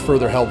foundation to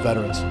further help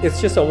veterans. It's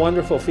just a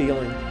wonderful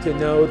feeling to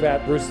know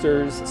that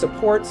Roosters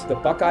supports the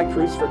Buckeye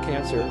Cruise for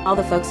Cancer. All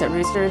the folks at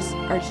Roosters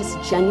are just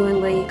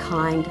genuinely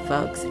kind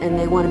folks, and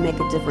they want to make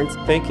a difference.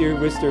 Thank you,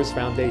 Roosters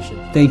Foundation.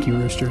 Thank you,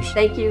 Roosters.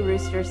 Thank you,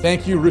 Roosters.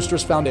 Thank you,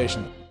 Roosters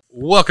Foundation.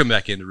 Welcome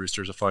back into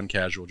Roosters, a fun,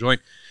 casual joint.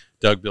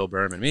 Doug, Bill,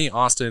 Berman, me,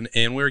 Austin,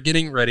 and we're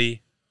getting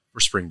ready for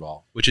spring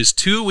ball, which is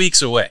 2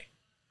 weeks away.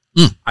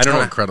 I don't know.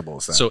 How incredible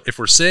is that? So if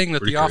we're saying that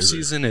Pretty the crazy.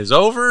 offseason is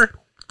over,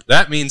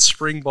 that means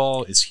spring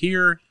ball is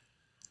here.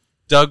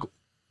 Doug,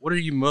 what are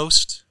you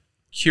most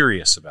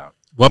curious about?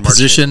 What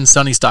position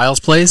Sonny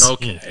Styles plays?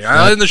 Okay.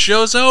 And the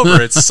show's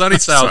over. It's Sunny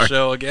Styles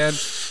show again.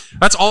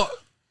 That's all.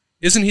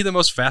 Isn't he the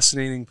most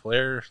fascinating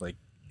player, like,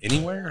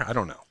 anywhere? I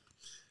don't know.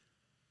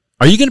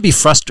 Are you going to be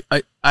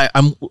frustrated?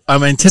 I'm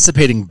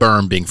anticipating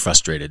Berm being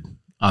frustrated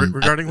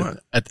Regarding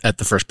what? At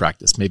the first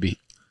practice. Maybe.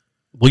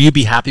 Will you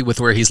be happy with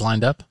where he's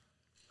lined up?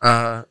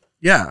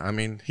 Yeah, I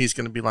mean, he's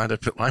going to be lined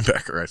up at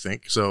linebacker, I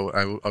think,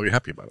 so I'll be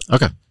happy about it.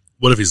 Okay.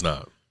 What if he's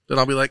not? Then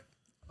I'll be like,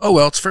 oh,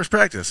 well, it's first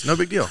practice. No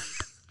big deal.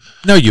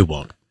 No, you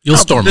won't. You'll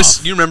storm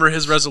off. You remember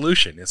his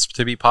resolution. It's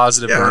to be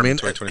positive. Yeah, Berm I mean,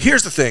 2024.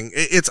 here's the thing.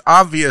 It's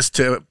obvious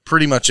to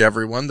pretty much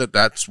everyone that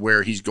that's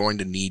where he's going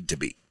to need to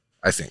be,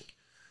 I think.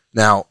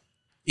 Now,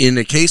 in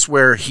a case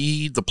where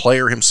the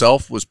player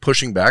himself, was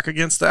pushing back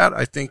against that,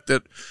 I think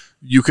that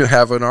you could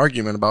have an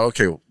argument about,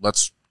 okay, well,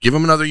 let's give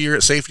him another year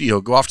at safety.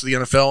 He'll go off to the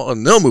NFL,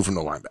 and they'll move him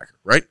to linebacker,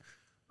 right?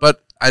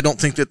 But I don't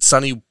think that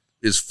Sonny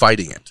is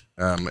fighting it.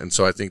 And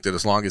so I think that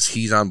as long as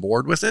he's on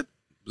board with it,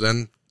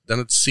 then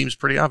it seems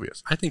pretty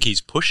obvious. I think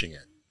he's pushing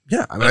it.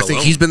 Yeah, I mean, I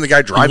think he's been the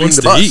guy driving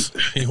the bus.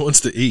 He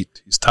wants to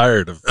eat. He's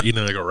tired of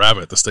eating like a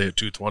rabbit to stay at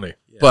 220.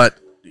 Yeah. But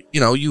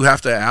you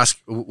have to ask,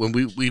 when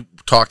we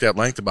talked at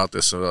length about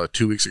this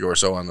 2 weeks ago or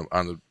so on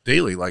the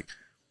daily, like,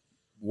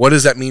 what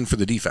does that mean for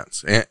the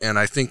defense? And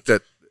I think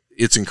that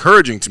it's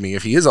encouraging to me,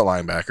 if he is a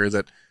linebacker,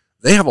 that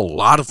they have a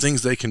lot of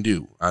things they can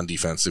do on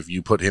defense if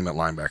you put him at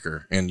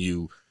linebacker, and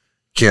you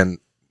can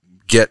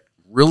get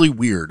really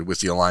weird with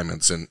the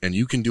alignments, and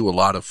you can do a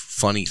lot of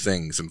funny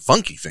things and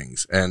funky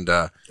things and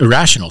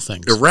Irrational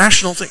things.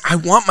 I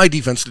want my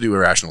defense to do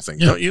irrational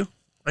things, don't you?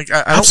 Like,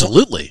 I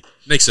Absolutely.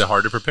 Makes it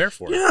hard to prepare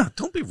for. Yeah,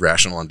 don't be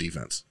rational on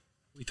defense.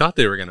 We thought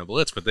they were going to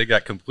blitz, but they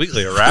got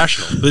completely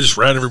irrational. They just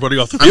ran everybody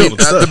off the I field mean,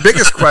 instead. the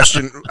biggest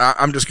question,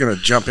 I'm just going to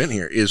jump in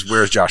here, is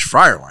where's Josh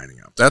Fryer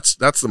lining up? That's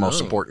the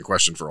most important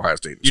question for Ohio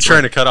State. You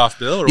trying to cut off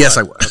Bill? Or Yes,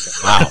 what? I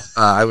was. Okay. Wow.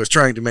 I was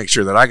trying to make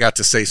sure that I got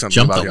to say something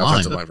Jump about the the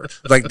offensive line. line.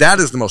 Like, that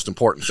is the most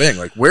important thing.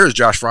 Like, where is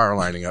Josh Fryer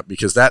lining up?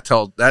 Because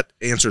that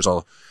answers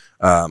a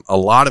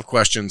lot of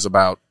questions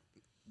about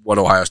what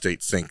Ohio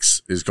State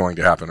thinks is going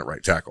to happen at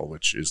right tackle,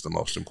 which is the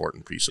most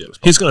important piece of this.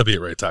 He's going to be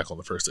at right tackle on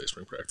the first day of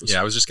spring practice.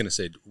 Yeah, I was just going to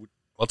say,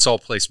 let's all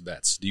place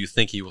bets. Do you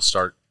think he will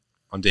start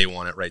on day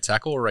one at right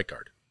tackle or right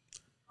guard?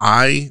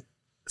 I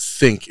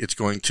think it's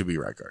going to be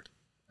right guard.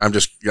 I'm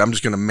just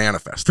going to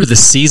manifest For it. the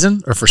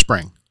season or for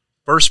spring?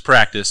 First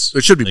practice.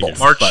 It should be both.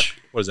 March, but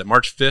what is it,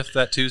 March 5th,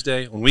 that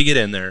Tuesday? When we get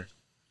in there,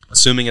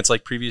 assuming it's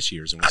like previous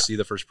years, and we see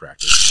the first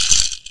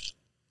practice,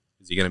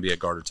 is he going to be a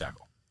guard or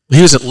tackle?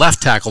 He was at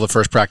left tackle the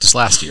first practice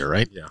last year,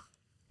 right? Yeah.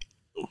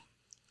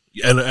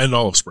 And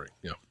all of spring,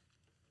 yeah.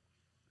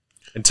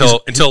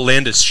 Until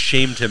Landis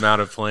shamed him out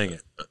of playing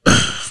it.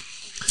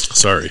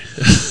 Sorry.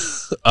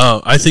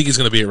 I think he's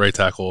going to be at right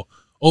tackle,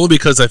 only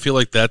because I feel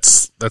like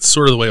that's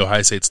sort of the way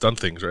Ohio State's done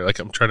things, right? Like,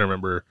 I'm trying to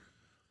remember,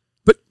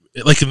 but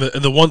like in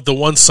the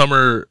one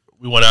summer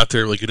we went out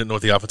there, like, you didn't know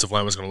what the offensive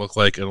line was going to look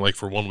like, and like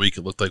for 1 week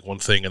it looked like one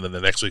thing, and then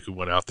the next week we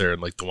went out there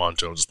and like DeJuan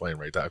Jones is playing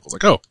right tackle. It's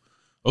like, oh,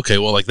 okay,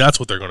 well, like, that's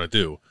what they're going to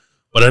do.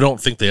 But I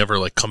don't think they ever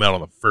like come out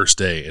on the first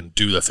day and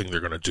do the thing they're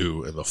going to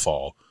do in the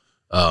fall.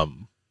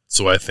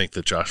 So I think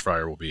that Josh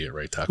Fryer will be at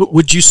right tackle.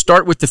 Would you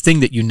start with the thing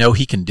that you know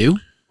he can do,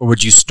 or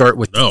would you start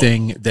with the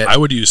thing that I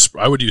would use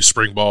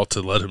spring ball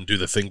to let him do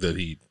the thing that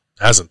he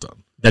hasn't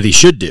done, that he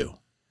should do?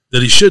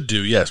 that he should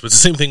do? Yes, but it's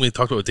the same thing we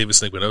talked about with David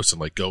Snigman-Osen.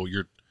 Like,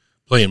 you're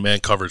playing man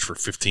coverage for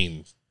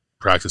 15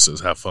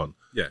 practices. Have fun.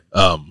 Yeah.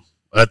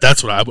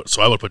 That's what I would.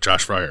 So I would put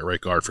Josh Fryer at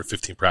right guard for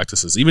 15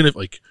 practices, even if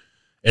like.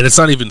 And it's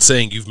not even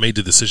saying you've made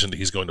the decision that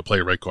he's going to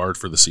play right guard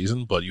for the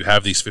season, but you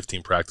have these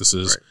 15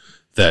 practices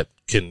that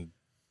can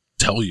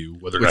tell you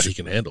whether or not he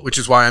can handle which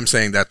it. is why I'm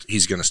saying that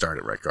he's going to start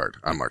at right guard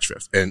on March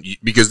 5th. And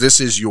because this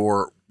is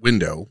your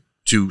window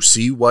to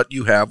see what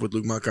you have with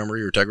Luke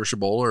Montgomery or Tiger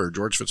Shabola or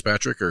George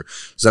Fitzpatrick or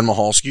Zen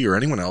Mahalski or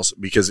anyone else,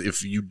 because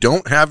if you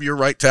don't have your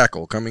right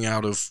tackle coming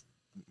out of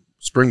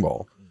spring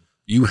ball,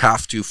 you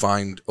have to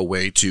find a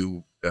way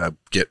to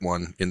get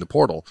one in the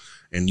portal.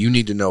 And you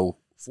need to know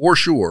for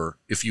sure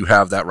if you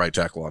have that right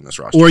tackle on this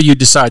roster. Or you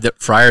decide that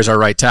Fryer's our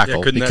right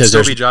tackle couldn't that because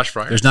still be Josh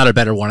Fryer? there's not a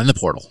better one in the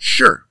portal.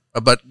 Sure.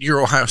 But you're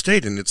Ohio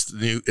State, and it's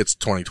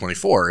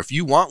 2024. If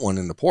you want one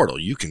in the portal,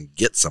 you can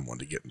get someone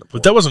to get in the portal.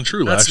 But that wasn't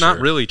true That's last year. not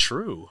really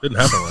true. Didn't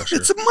happen last year.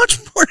 It's a much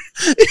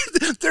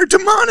more. They're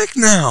demonic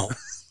now.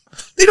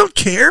 They don't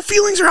care.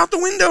 Feelings are out the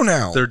window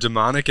now. They're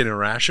demonic and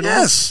irrational.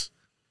 Yes,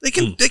 they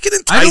can. They can I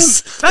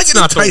entice. don't- They that's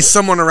can not the- entice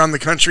someone around the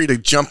country to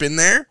jump in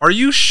there. Are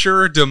you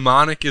sure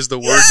demonic is the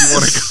word you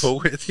want to go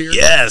with here?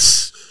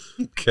 Yes.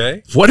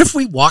 Okay. What if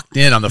we walked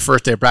in on the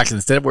first day of practice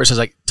instead of where it says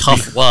like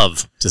tough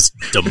love, just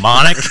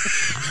demonic,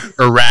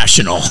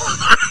 irrational,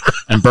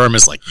 and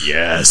Berman's like,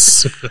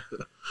 yes.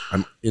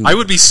 I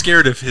would be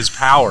scared of his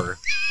power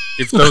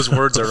if those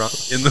words are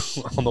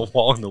on the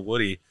wall in the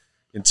Woody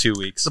in 2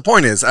 weeks. The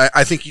point is,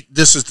 I think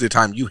this is the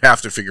time you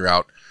have to figure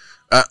out.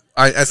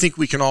 I think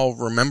we can all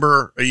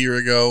remember a year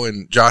ago,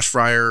 and Josh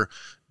Fryer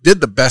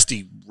did the best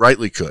he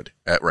rightly could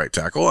at right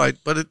tackle,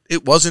 but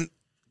it wasn't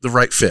the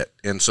right fit.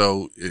 And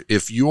so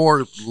if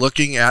you're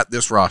looking at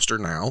this roster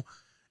now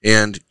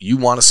and you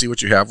want to see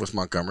what you have with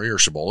Montgomery or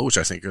Shabola, which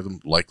I think are the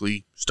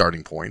likely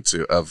starting points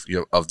of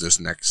this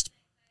next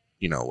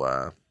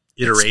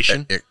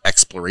Iteration.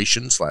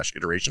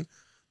 exploration/iteration,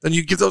 then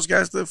you give those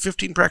guys the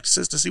 15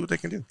 practices to see what they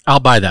can do. I'll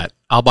buy that.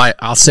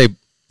 I'll say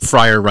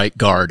Fryer right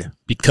guard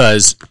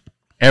because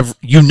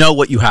you know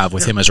what you have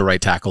with him as a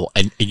right tackle,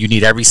 and you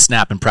need every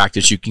snap in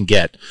practice you can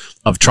get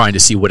of trying to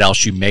see what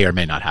else you may or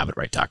may not have at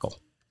right tackle.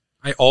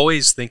 I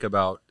always think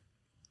about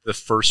the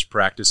first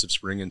practice of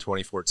spring in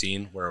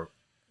 2014 where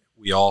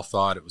we all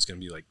thought it was going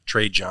to be like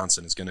Trey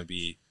Johnson is going to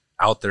be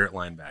out there at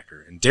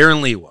linebacker, and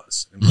Darren Lee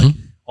was. And like,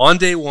 on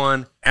day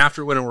one,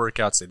 after winter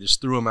workouts, they just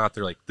threw him out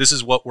there like, this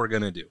is what we're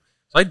going to do.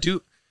 So I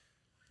do.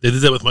 They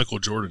did that with Michael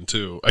Jordan,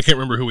 too. I can't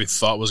remember who we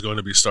thought was going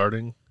to be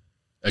starting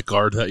at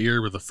guard that year,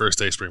 but the first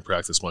day of spring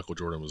practice, Michael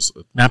Jordan was...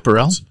 Matt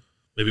Burrell?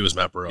 Maybe it was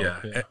Matt Burrell.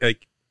 Yeah.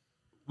 Like,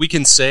 we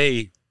can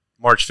say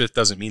March 5th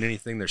doesn't mean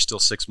anything. There's still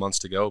 6 months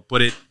to go.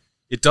 But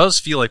it does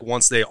feel like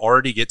once they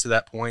already get to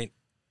that point,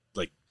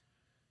 like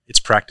it's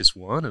practice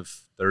 1 of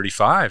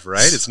 35,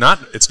 right? It's not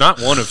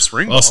one of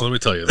spring ball. Also, let me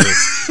tell you.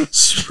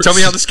 Tell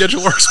me how the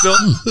schedule works, Bill.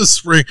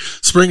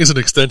 Spring is an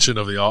extension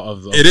of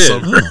the It is.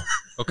 summer.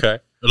 Okay.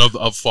 And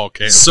of fall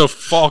camp. So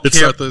fall It's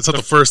camp. not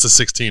the first of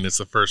 16. It's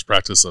the first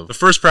practice of... The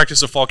first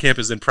practice of fall camp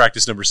is then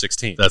practice number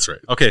 16. That's right.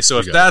 Okay, so You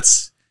if got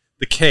that's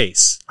the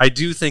case, I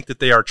do think that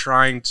they are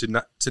trying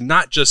to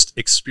not just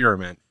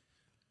experiment,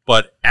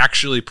 but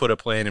actually put a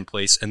plan in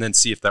place and then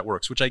see if that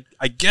works, which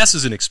I guess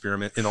is an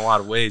experiment in a lot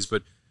of ways,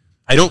 but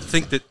I don't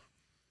think that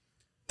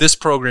this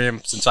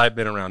program, since I've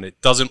been around it,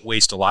 doesn't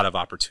waste a lot of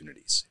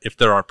opportunities. If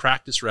there are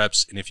practice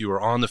reps and if you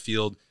are on the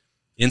field,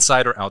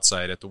 inside or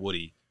outside at the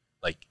Woody,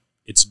 like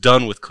it's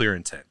done with clear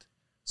intent.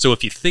 So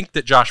if you think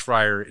that Josh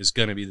Fryer is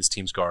going to be this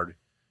team's guard,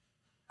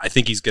 I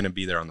think he's going to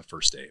be there on the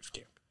first day of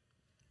camp.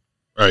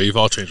 All right, you've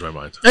all changed my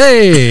mind.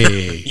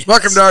 Hey!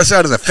 Welcome to our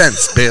side of the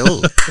fence,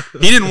 Bill.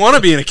 He didn't want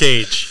to be in a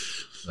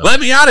cage. No. Let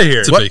me out of here.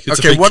 It's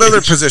a big What other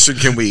cage. position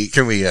can we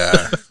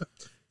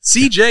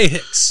CJ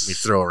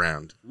Hicks. throw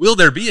around? Will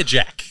there be a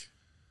Jack?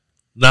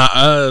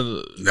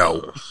 Nah,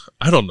 No.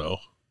 I don't know.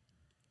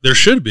 There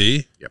should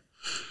be. Yep.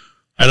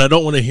 And I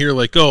don't want to hear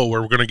like, oh,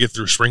 we're going to get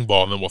through spring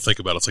ball and then we'll think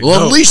about it. It's like, We'll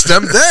no, unleash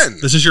them then.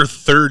 this is your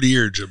third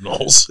year, Jim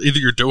Knowles. Either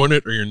you're doing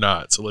it or you're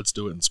not. So let's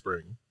do it in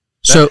spring.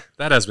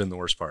 That has been the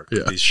worst part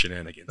Yeah. of these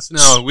shenanigans.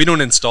 No, we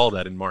don't install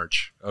that in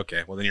March.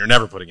 Okay, well then you're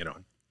never putting it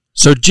on.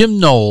 So Jim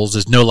Knowles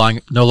is no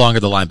longer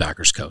the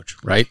linebackers coach,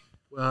 right?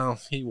 Well,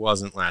 he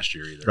wasn't last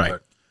year either. Right.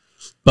 But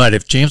But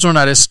if James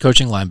Ornette is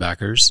coaching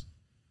linebackers,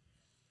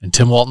 and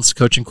Tim Walton's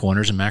coaching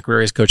corners, and Mac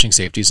Rary is coaching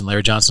safeties, and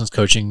Larry Johnson's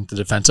coaching the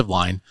defensive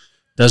line,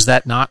 does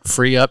that not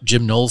free up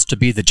Jim Knowles to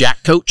be the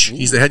Jack coach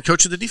He's the head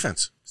coach of the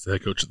defense. He's the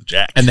head coach of the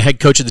Jack. and the head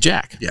coach of the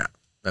Jack? Yeah,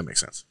 that makes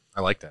sense. I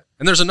like that.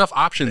 And there's enough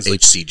options. Like,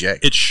 HCJ.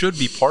 it should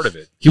be part of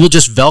it. He will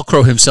just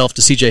Velcro himself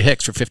to CJ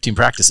Hicks for 15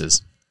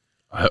 practices.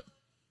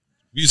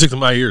 Music to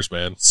my ears,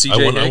 man. CJ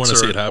I want Hicks to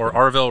see it happen. or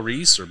Arvell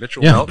Reese or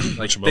Mitchell Yeah. Melton. Like,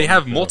 Mitchell they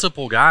have Melton, yeah.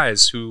 multiple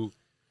guys who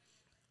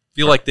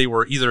feel like they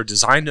were either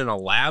designed in a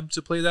lab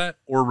to play that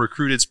or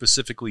recruited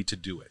specifically to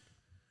do it.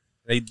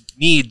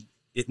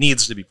 It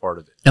needs to be part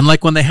of it. And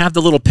like when they have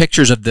the little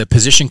pictures of the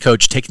position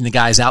coach taking the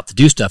guys out to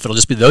do stuff, it'll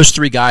just be those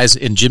three guys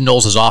in Jim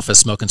Knowles' office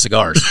smoking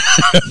cigars.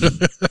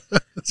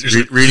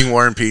 Reading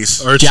War and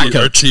Peace.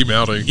 Archie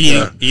Mounting.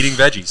 Eating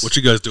veggies. What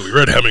you guys do? We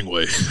read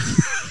Hemingway.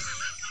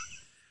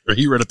 Or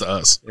he read it to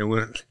us. And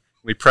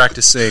we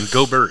practice saying,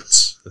 go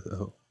birds.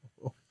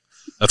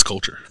 That's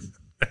culture.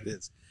 It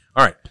is.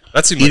 All right.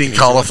 That seems Eating like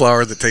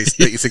cauliflower that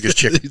you think is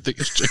chicken. You think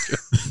it's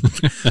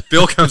chicken?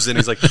 Bill comes in.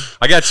 He's like,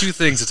 I got two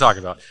things to talk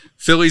about.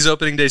 Philly's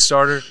opening day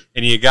starter,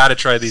 and you got to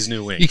try these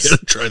new You wings. got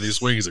to try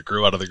these wings that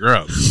grew out of the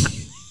ground.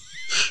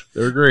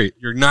 They're great.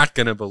 You're not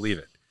going to believe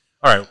it.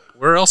 All right.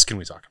 Where else can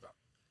we talk about?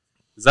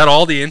 Is that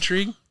all the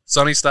intrigue?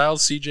 Sonny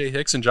Styles, C.J.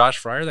 Hicks, and Josh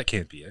Fryer? That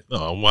can't be it.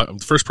 No,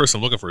 the first person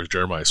I'm looking for is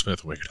Jeremiah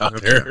Smith when we get out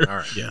Okay, there. all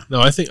right. Yeah. No,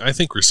 I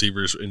think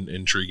receivers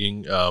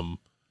intriguing.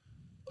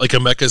 Like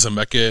Emeka is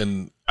Emeka,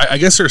 and I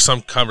guess there's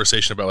some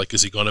conversation about like,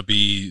 is he going to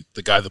be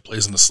the guy that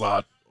plays in the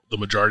slot the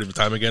majority of the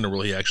time again, or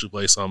will he actually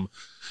play some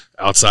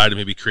outside and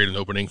maybe create an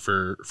opening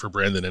for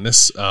Brandon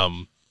Inniss?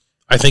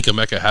 I think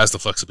Emeka has the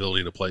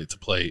flexibility to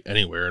play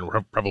anywhere, and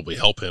will probably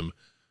help him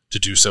to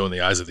do so in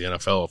the eyes of the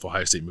NFL if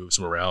Ohio State moves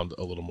him around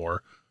a little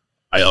more.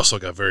 I also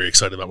got very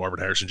excited about Marvin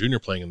Harrison Jr.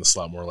 playing in the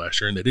slot more last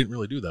year, and they didn't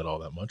really do that all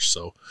that much.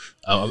 So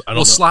I don't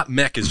know. Slot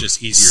mech is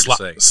just easier to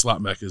say. Slot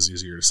mech is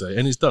easier to say,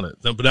 and he's done it.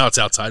 But now it's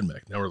outside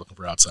mech. Now we're looking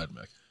for outside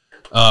mech.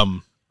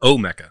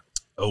 Mecca.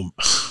 Oh,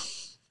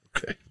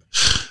 okay.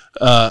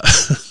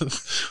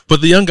 But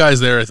the young guys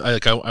there,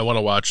 I want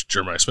to watch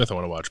Jeremiah Smith. I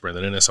want to watch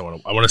Brandon Inniss. I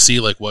want to see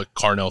like what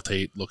Carnell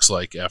Tate looks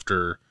like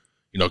after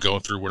going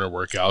through winter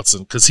workouts,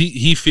 and because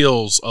he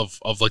feels of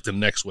like the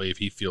next wave,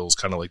 he feels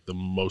kind of like the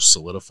most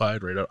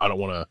solidified, right? I don't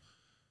want to.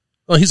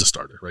 Well, he's a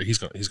starter, right? He's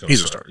going to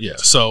start. Yeah.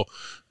 So,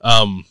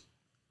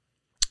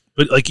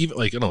 but like even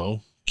like I don't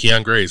know,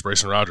 Keon Graves,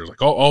 Bryson Rogers,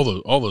 like all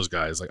those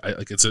guys,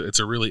 it's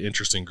a really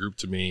interesting group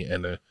to me,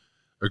 and a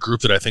group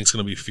that I think is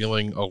going to be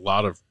feeling a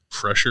lot of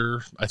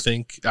pressure. I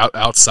think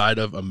outside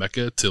of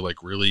Emeka to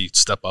like really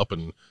step up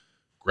and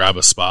grab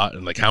a spot,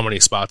 and like how many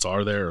spots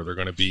are there? Are there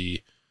going to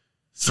be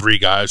 3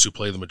 guys who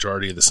play the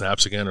majority of the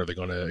snaps again? Are they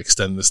going to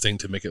extend this thing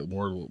to make it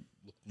more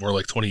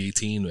like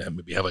 2018 and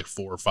maybe have like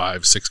 4,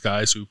 5, 6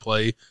 guys who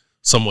play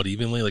somewhat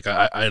evenly? Like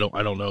I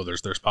don't know.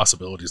 There's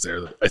possibilities there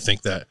that I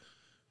think that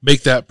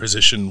make that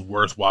position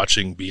worth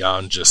watching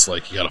beyond just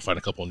like you got to find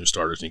a couple of new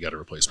starters and you got to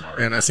replace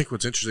Mara. And I think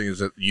what's interesting is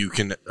that you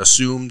can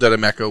assume that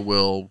Emeka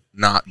will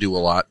not do a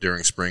lot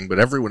during spring, but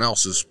everyone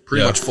else is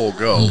pretty much full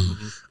go.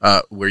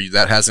 Where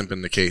that hasn't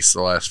been the case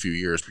the last few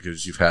years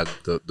because you've had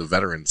the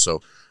veterans.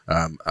 So.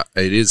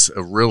 It is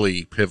a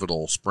really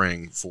pivotal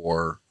spring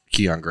for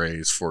Keon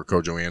Graves, for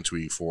Kojo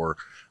Antwi, for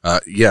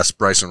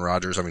Bryson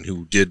Rogers. I mean,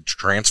 who did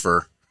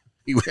transfer?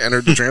 He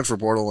entered the transfer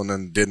portal and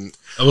then didn't.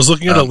 I was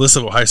looking at a list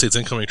of Ohio State's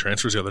incoming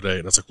transfers the other day,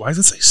 and I was like, "Why does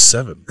it say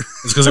 7?"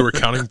 It's because they were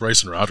counting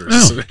Bryson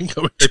Rogers. No.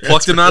 They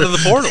plucked him out of the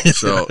portal.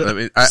 So I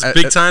mean,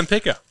 big time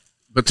pickup.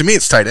 But to me,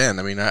 it's tight end.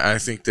 I mean, I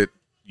think that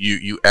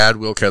you add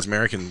Will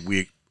Kazmarek, and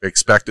we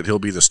expect that he'll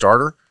be the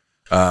starter.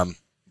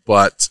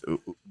 But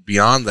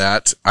beyond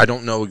that, I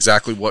don't know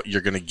exactly what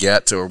you're going to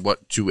get or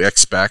what to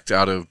expect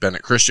out of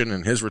Bennett Christian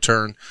and his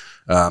return.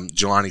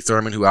 Jelani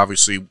Thurman, who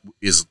obviously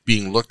is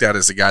being looked at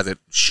as a guy that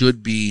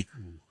should be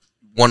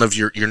one of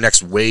your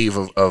next wave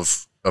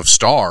of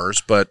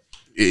stars, but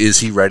is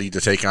he ready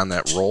to take on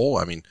that role?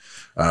 I mean,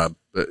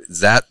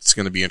 that's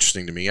going to be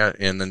interesting to me.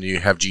 And then you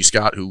have G.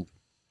 Scott, who,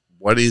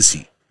 what is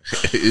he?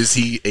 Is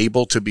he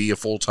able to be a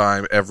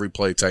full-time every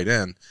play tight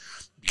end?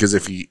 Because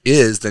if he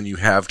is, then you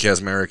have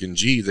Kazmarek and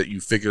G that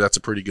you figure that's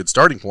a pretty good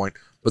starting point.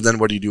 But then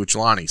what do you do with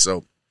Jelani?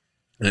 So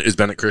is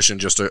Bennett Christian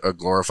just a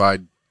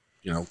glorified,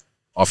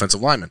 offensive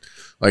lineman?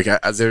 Like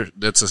that's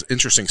an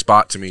interesting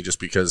spot to me, just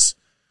because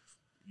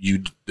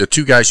the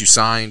 2 guys you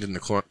signed in the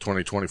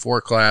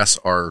 2024 class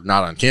are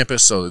not on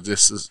campus. So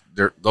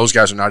those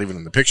guys are not even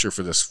in the picture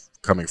for this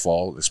coming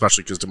fall,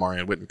 especially because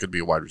Demarion Witten could be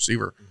a wide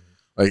receiver.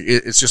 Like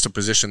it's just a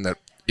position that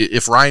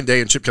if Ryan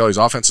Day and Chip Kelly's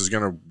offense is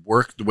going to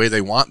work the way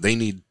they want, they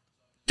need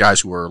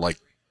guys who are like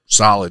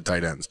solid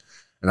tight ends,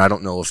 and I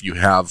don't know if you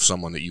have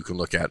someone that you can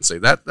look at and say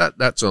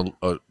that's a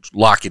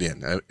lock it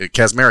in.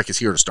 Kazmarek is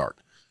here to start.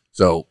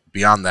 So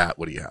beyond that,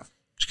 what do you have?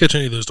 Did you catch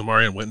any of those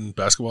Demarion Witten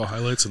basketball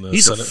highlights in the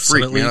He's Senate? A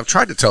freak, Senate man. League? I've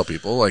tried to tell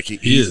people like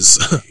he is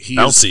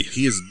bouncy.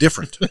 He is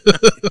different.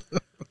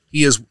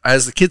 He is,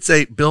 as the kids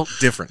say, built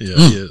different. Yeah,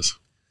 he is.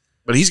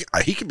 But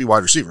he can be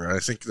wide receiver. And I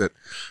think that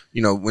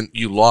when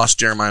you lost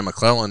Jeremiah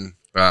McClellan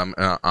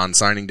on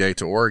signing day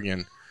to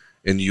Oregon,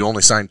 and you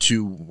only signed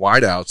 2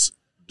 wideouts,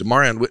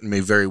 Demarion Witten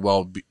may very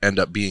well end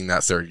up being that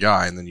 3rd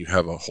guy, and then you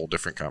have a whole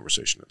different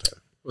conversation at that.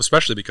 Well,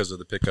 especially because of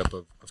the pickup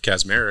of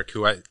Kazmarek,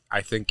 who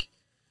I think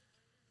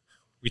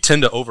we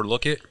tend to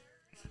overlook it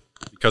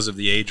because of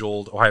the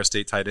age-old Ohio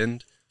State tight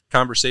end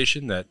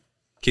conversation that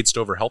Cade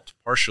Stover helped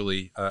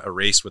partially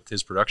erase with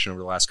his production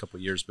over the last couple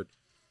of years. But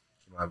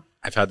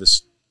I've had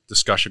this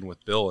discussion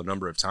with Bill a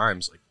number of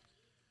times, like,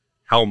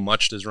 how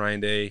much does Ryan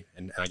Day,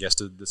 and I guess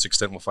to this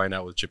extent we'll find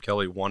out with Chip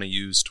Kelly, want to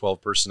use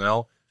 12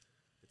 personnel?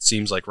 It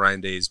seems like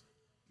Ryan Day's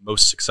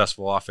most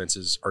successful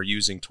offenses are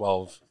using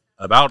 12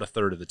 about a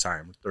third of the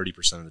time,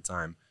 30% of the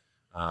time.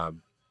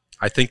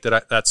 I think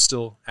that that's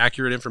still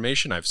accurate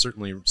information. I've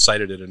certainly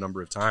cited it a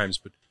number of times.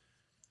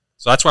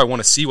 So that's why I want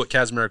to see what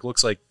Kazmarek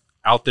looks like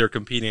out there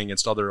competing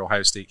against other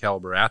Ohio State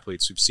caliber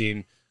athletes. We've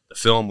seen the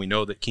film. We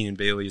know that Keenan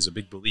Bailey is a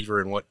big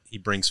believer in what he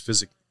brings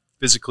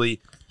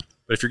physically.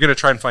 But if you're going to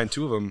try and find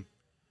 2 of them,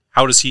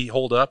 how does he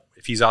hold up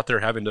if he's out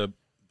there having to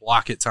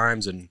block at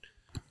times and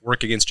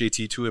work against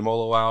JT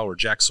Tuimoloau or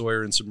Jack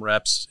Sawyer in some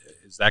reps?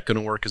 Is that going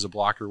to work as a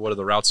blocker? What do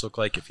the routes look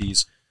like if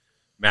he's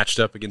matched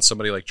up against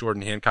somebody like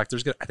Jordan Hancock?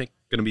 There's, I think,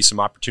 going to be some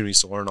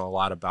opportunities to learn a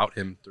lot about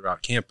him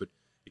throughout camp, but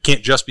it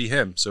can't just be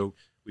him. So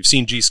we've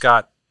seen G.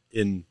 Scott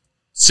in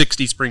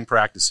 60 spring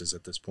practices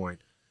at this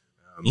point.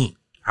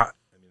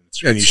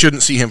 And you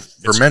shouldn't see him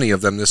for many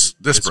of them this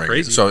spring.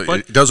 Crazy, so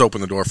it does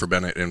open the door for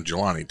Bennett and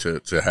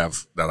Jelani to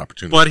have that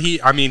opportunity. But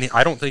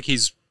I don't think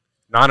he's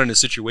not in a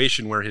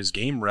situation where his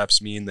game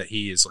reps mean that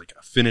he is like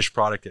a finished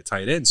product at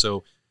tight end.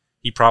 So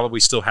he probably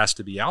still has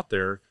to be out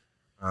there.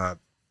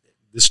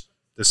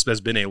 This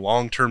has been a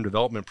long-term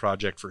development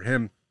project for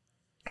him.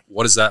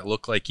 What does that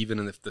look like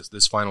even if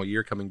this final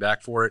year coming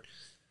back for it?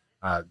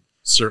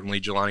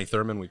 Certainly Jelani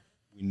Thurman, we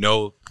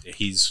know that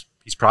he's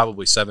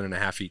probably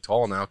 7.5 feet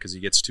tall now because he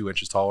gets 2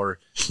 inches taller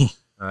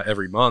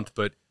every month.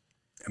 But,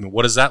 I mean,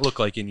 what does that look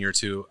like in year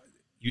two?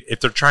 If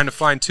they're trying to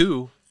find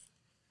two,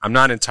 I'm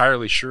not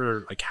entirely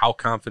sure like how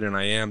confident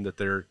I am that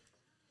they're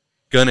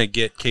going to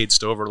get Cade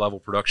Stover level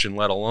production,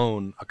 let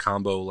alone a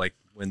combo like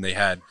when they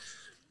had,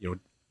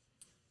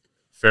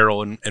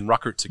 Farrell and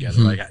Ruckert together.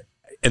 Mm-hmm.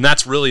 And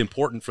that's really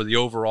important for the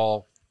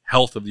overall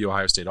health of the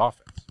Ohio State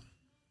offense.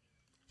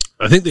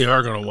 I think they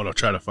are going to want to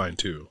try to find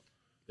two.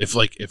 If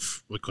like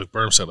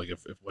Berm said, like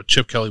if what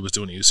Chip Kelly was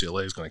doing at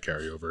UCLA is going to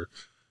carry over,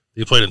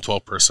 he played in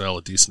 12 personnel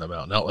a decent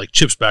amount. Now, like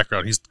Chip's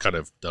background, he's kind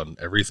of done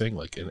everything.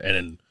 Like and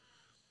in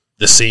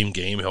the same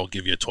game, he'll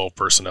give you 12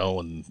 personnel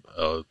and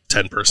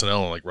 10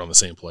 personnel and like run the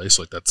same play.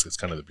 So like it's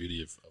kind of the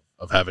beauty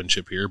of having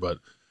Chip here. But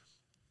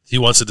he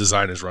wants to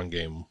design his run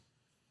game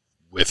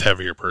with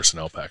heavier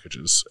personnel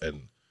packages,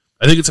 and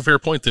I think it's a fair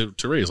point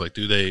to raise. Like,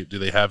 do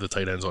they have the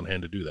tight ends on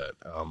hand to do that?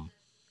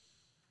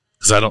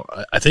 Because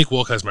I think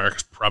Will Kazmarek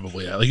is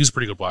probably he's a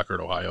pretty good blocker at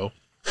Ohio.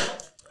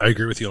 I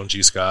agree with you on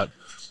G. Scott,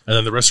 and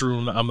then the rest of the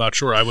room, I'm not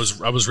sure. I was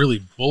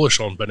really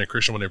bullish on Bennett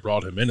Christian when they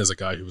brought him in as a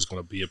guy who was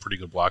going to be a pretty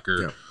good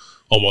blocker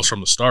almost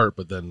from the start.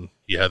 But then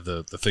he had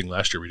the thing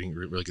last year we didn't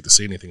really get to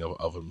see anything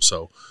of him.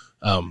 So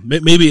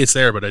maybe it's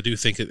there, but I do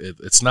think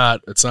it's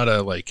not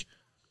a like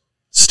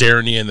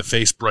staring you in the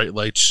face, bright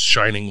lights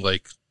shining,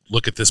 like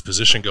look at this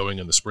position going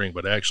in the spring.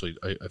 But actually,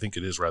 I think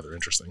it is rather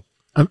interesting.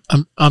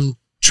 I'm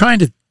trying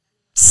to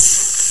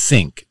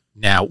think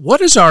now.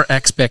 What is our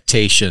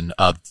expectation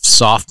of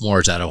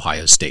sophomores at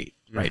Ohio State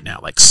right now,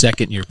 like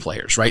second-year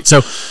players, right?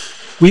 So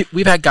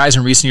we've had guys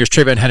in recent years,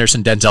 Trayvon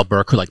Henderson, Denzel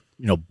Burke,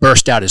 who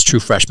burst out as true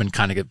freshmen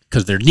kind of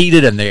because they're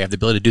needed and they have the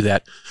ability to do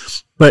that.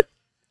 But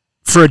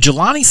for a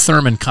Jelani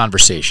Thurman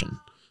conversation,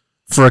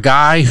 for a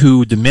guy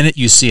who the minute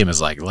you see him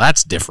is like, well,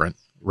 that's different,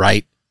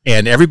 right?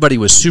 And everybody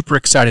was super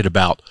excited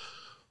about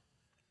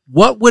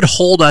what would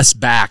hold us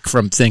back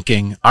from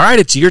thinking, all right,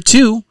 it's year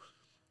two.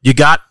 You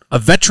got a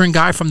veteran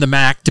guy from the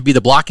MAC to be the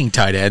blocking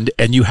tight end,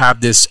 and you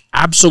have this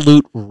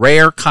absolute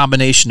rare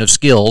combination of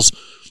skills.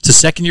 To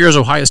second year as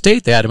Ohio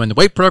State, they had him in the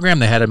weight program,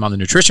 they had him on the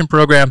nutrition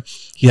program.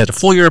 He had a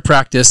full year of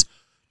practice.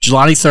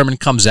 Jelani Thurman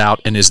comes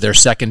out and is their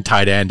second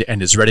tight end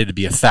and is ready to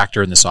be a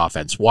factor in this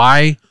offense.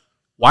 Why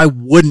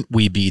wouldn't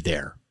we be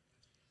there?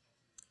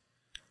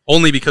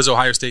 Only because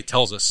Ohio State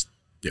tells us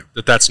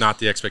that that's not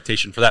the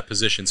expectation for that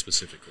position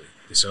specifically.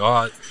 They say,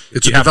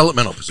 it's a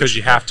developmental position. Because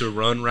you have to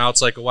run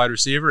routes like a wide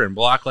receiver and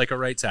block like a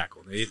right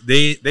tackle.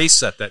 They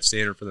set that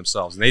standard for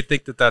themselves, and they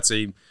think that that's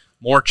a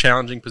more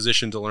challenging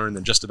position to learn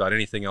than just about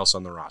anything else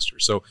on the roster.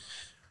 So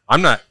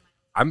I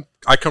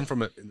come from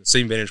the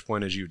same vantage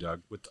point as you,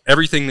 Doug, with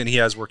everything that he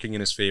has working in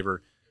his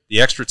favor,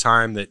 the extra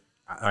time that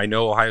I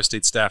know Ohio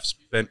State staff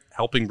spent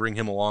helping bring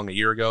him along a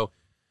year ago.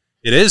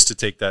 It is to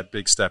take that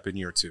big step in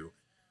year two.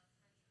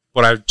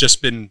 But I've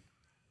just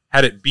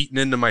had it beaten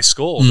into my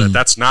skull that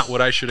that's not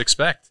what I should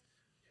expect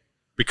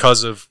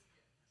because of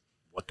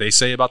what they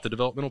say about the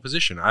developmental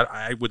position.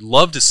 I would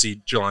love to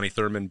see Jelani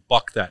Thurman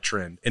buck that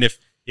trend. And if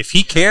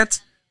he can't,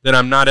 then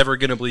I'm not ever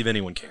going to believe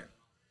anyone can.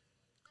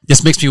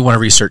 This makes me want to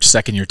research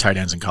second-year tight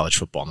ends in college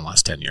football in the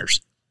last 10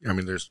 years. I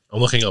mean, I'm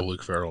looking up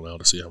Luke Farrell now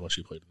to see how much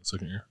he played in the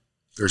second year.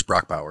 There's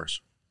Brock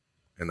Bowers,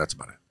 and that's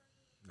about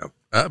it.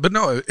 No, but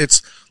no,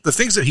 it's the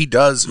things that he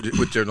does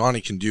with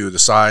Jelani can do, the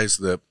size,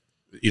 that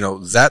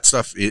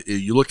stuff.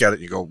 You look at it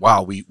and you go,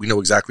 wow, we know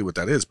exactly what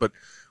that is, but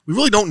we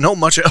really don't know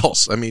much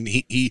else. I mean,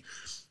 he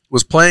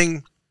was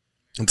playing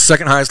at the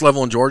second highest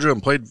level in Georgia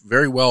and played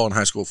very well in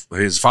high school.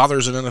 His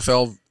father's an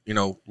NFL,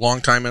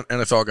 longtime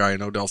NFL guy,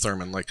 Odell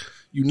Thurman. Like,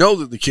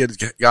 that the kid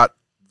got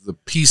the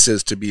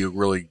pieces to be a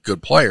really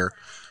good player,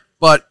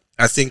 but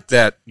I think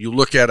that you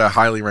look at a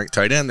highly ranked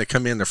tight end, they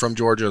come in, they're from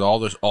Georgia, all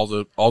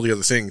the other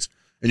things,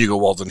 and you go,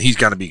 well, then he's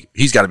got to be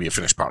a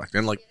finished product.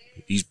 And like,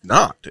 he's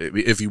not.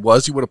 If he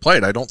was, he would have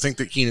played. I don't think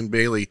that Keenan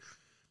Bailey,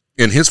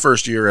 in his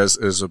first year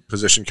as a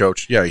position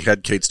coach, he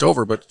had Cade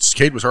Stover, but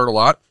Cade was hurt a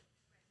lot,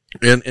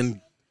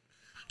 and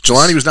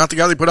Jelani was not the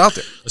guy they put out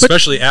there,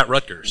 especially at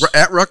Rutgers.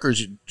 At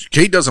Rutgers,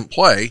 Cade doesn't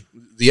play.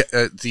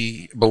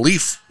 The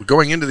belief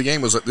going into the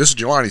game was that this is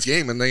Jelani's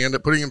game, and they end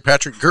up putting in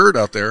Patrick Gerd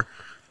out there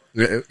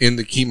in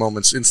the key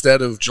moments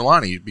instead of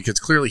Jelani because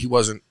clearly he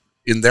wasn't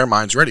in their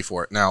minds ready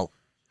for it. Now,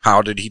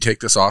 how did he take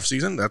this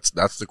offseason?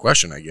 That's the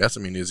question, I guess.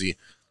 I mean,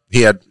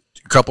 he had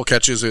a couple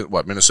catches at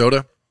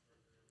Minnesota?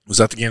 Was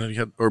that the game that he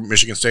had, or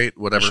Michigan State,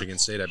 whatever? Michigan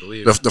State, I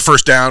believe. The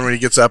first down when he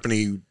gets up and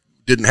he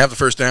didn't have the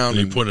first down.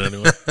 And he put it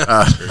anyway.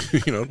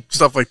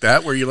 Stuff like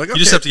that where you're like, okay. You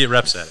just have to get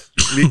reps at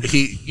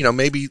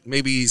it.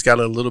 Maybe he's got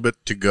a little bit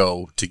to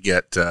go to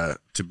get to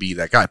be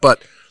that guy.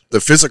 But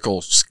the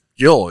physical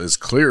skill is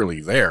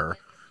clearly there.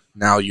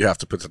 Now you have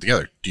to put that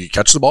together. Do you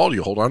catch the ball? Do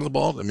you hold on to the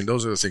ball? I mean,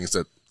 those are the things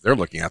that they're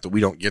looking at that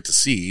we don't get to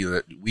see,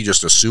 that we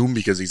just assume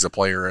because he's a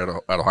player at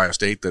Ohio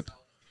State that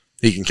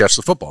he can catch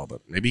the football.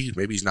 But maybe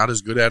he's not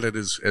as good at it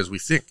as we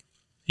think.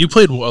 You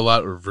played a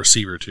lot of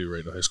receiver too,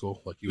 right, in high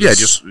school?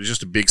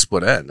 Just a big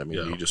split end. I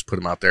mean, you just put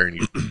him out there and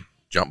you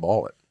jump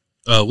ball it.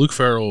 Luke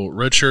Farrell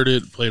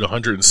redshirted, played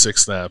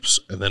 106 snaps,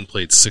 and then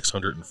played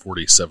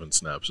 647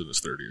 snaps in his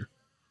third year.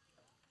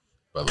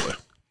 By the way,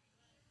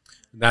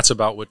 and that's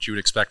about what you would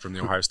expect from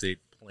the Ohio State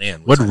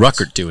plan. What did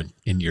Ruckert do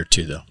in year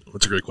 2, though?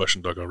 That's a great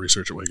question, Doug. I'll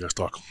research it while you guys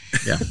talk.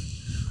 Yeah.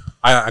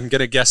 I'm going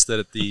to guess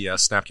that the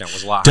snap count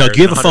was a lot. Doug,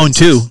 you have a phone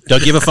too.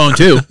 Doug, you have a phone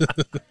too.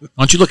 Why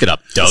don't you look it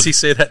up, Doug? Does he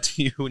say that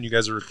to you when you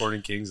guys are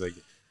recording Kings? Like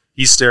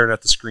he's staring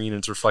at the screen and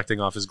it's reflecting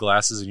off his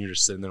glasses, and you're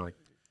just sitting there like,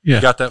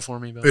 "You got that for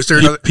me, Bill?" Is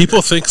there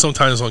people think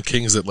sometimes on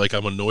Kings that like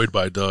I'm annoyed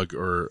by Doug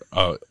or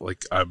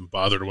like I'm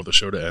bothered with the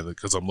show to end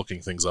because I'm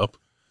looking things up.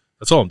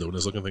 That's all I'm doing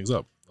is looking things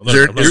up. I'm not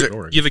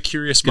ignoring. You have a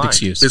curious Good mind.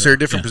 excuse. Is there a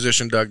different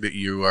position, Doug, that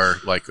you are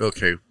like,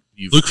 okay,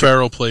 Luke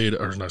Farrell played,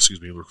 or not,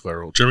 excuse me, Luke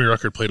Farrell. Jeremy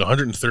Ruckert played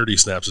 130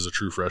 snaps as a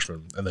true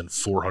freshman and then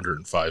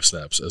 405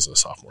 snaps as a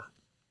sophomore.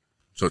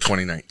 So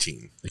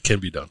 2019. It can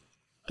be done.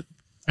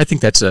 I think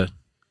that's It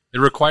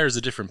requires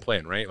a different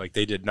plan, right? Like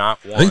they did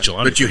not want. I think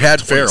Jelani But you played had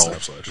 20 Farrell,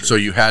 snaps last year. so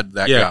you had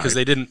that guy. Yeah, because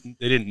they didn't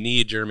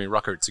need Jeremy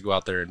Ruckert to go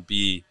out there and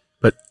be.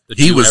 But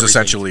he was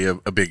essentially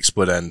a big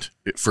split end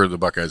for the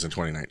Buckeyes in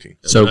 2019.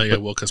 So now you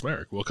got Will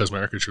Kuzmarek. Will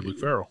Kuzmarek is your Luke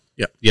Farrell.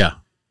 yeah.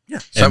 Yeah.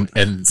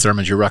 And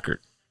Thurman's your Ruckert.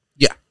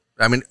 Yeah.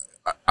 I mean,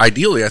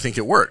 ideally, I think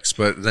it works,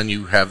 but then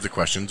you have the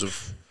questions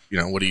of,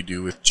 what do you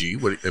do with G?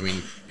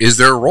 Is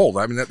there a role?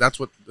 I mean, that's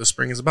what the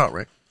spring is about,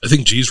 right? I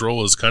think G's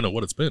role is kind of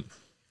what it's been.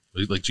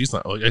 Like G's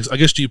not. I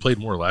guess G played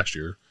more last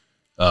year,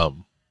 but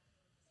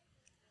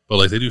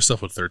like they do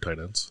stuff with third tight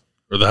ends,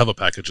 or they have a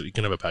package. You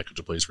can have a package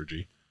of plays for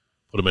G.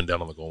 Put him in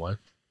down on the goal line.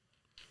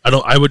 I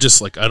don't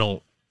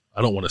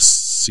want to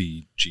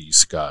see G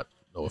Scott.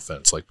 No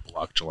offense, like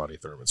block Jelani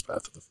Thurman's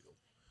path to the field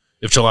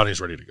if Jelani's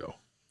ready to go.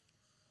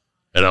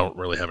 And I don't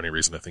really have any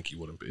reason to think he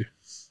wouldn't be.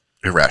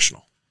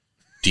 Irrational.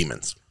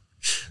 Demons.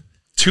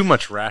 Too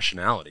much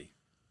rationality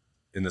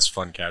in this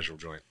fun casual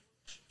joint.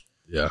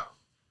 Yeah.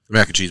 The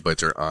mac and cheese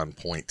bites are on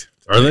point.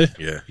 Are they?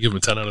 Yeah. You give them a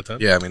 10 out of 10?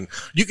 Yeah, I mean,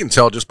 you can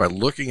tell just by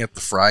looking at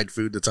the fried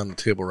food that's on the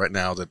table right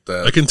now that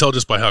I can tell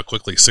just by how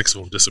quickly 6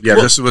 of them disappeared.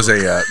 Yeah, this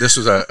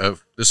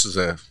is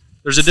a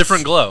There's a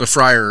different glow. the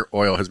fryer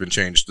oil has been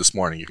changed this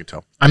morning, you can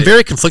tell. I'm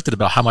very conflicted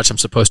about how much I'm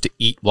supposed to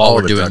eat while All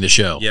we're of it, doing Doug. the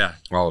show. Yeah.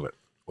 All of it.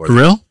 Or For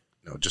real?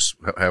 No, just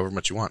however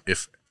much you want.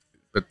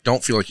 But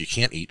don't feel like you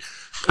can't eat.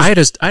 I had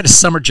a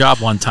summer job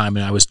one time,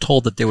 and I was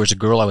told that there was a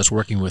girl I was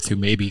working with who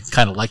maybe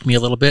kind of liked me a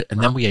little bit,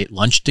 and then we ate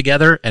lunch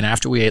together, and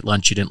after we ate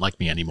lunch, she didn't like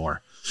me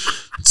anymore.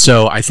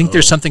 So I think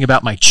there's something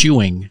about my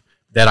chewing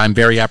that I'm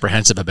very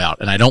apprehensive about,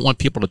 and I don't want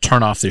people to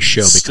turn off this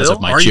show because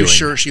of my Are chewing. you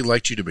sure she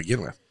liked you to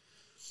begin with?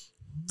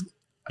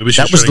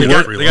 That was the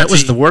word. That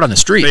was the word on the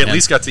street. They at man.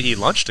 least got to eat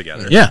lunch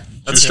together. Yeah,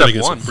 That's step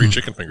get one. some free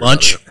chicken fingers.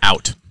 lunch out of it.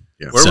 out.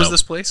 Yeah. Where was So-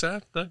 this place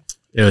at?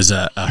 It was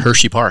a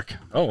Hershey Park,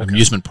 Oh, okay.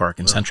 amusement park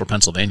in central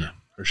Pennsylvania.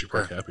 Hershey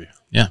Park happy.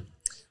 Yeah.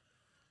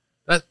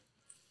 That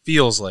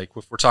feels like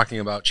if we're talking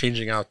about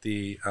changing out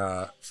the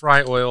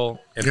fry oil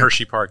in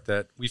Hershey Park,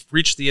 that we've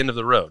reached the end of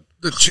the road.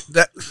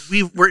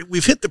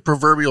 We've hit the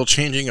proverbial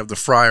changing of the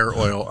fryer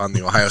oil on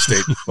the Ohio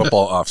State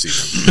football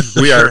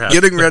offseason. We are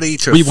getting ready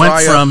to We went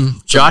fry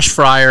from Josh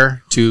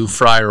Fryer to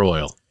fryer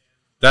oil.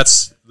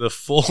 That's the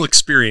full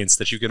experience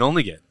that you can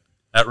only get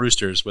at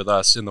Roosters with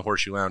us in the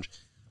Horseshoe Lounge.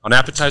 On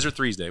Appetizer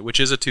Thursday, which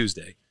is a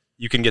Tuesday,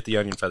 you can get the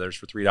onion feathers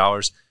for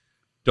 $3.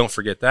 Don't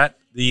forget that.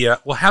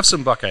 We'll have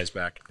some Buckeyes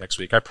back next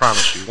week, I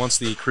promise you. Once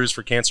the Cruise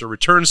for Cancer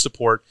returns to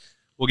port,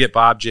 we'll get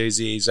Bob,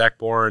 Jay-Z, Zach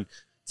Bourne,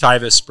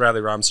 Tyvis,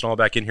 Bradley Robinson all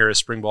back in here as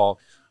spring ball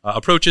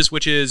approaches,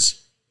 which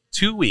is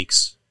 2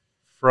 weeks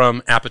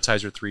from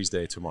Appetizer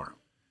Thursday tomorrow.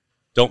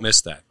 Don't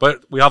miss that.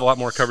 But we have a lot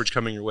more coverage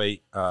coming your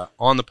way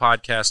on the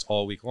podcast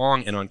all week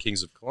long and on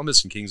Kings of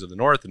Columbus and Kings of the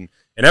North and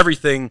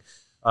everything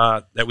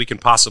that we can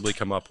possibly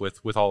come up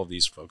with all of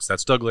these folks.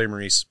 That's Doug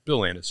Lesmerises, Bill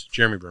Landis,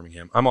 Jeremy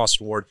Birmingham. I'm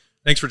Austin Ward.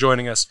 Thanks for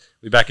joining us.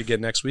 We'll be back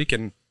again next week,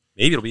 and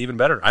maybe it'll be even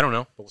better. I don't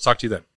know, but we'll talk to you then.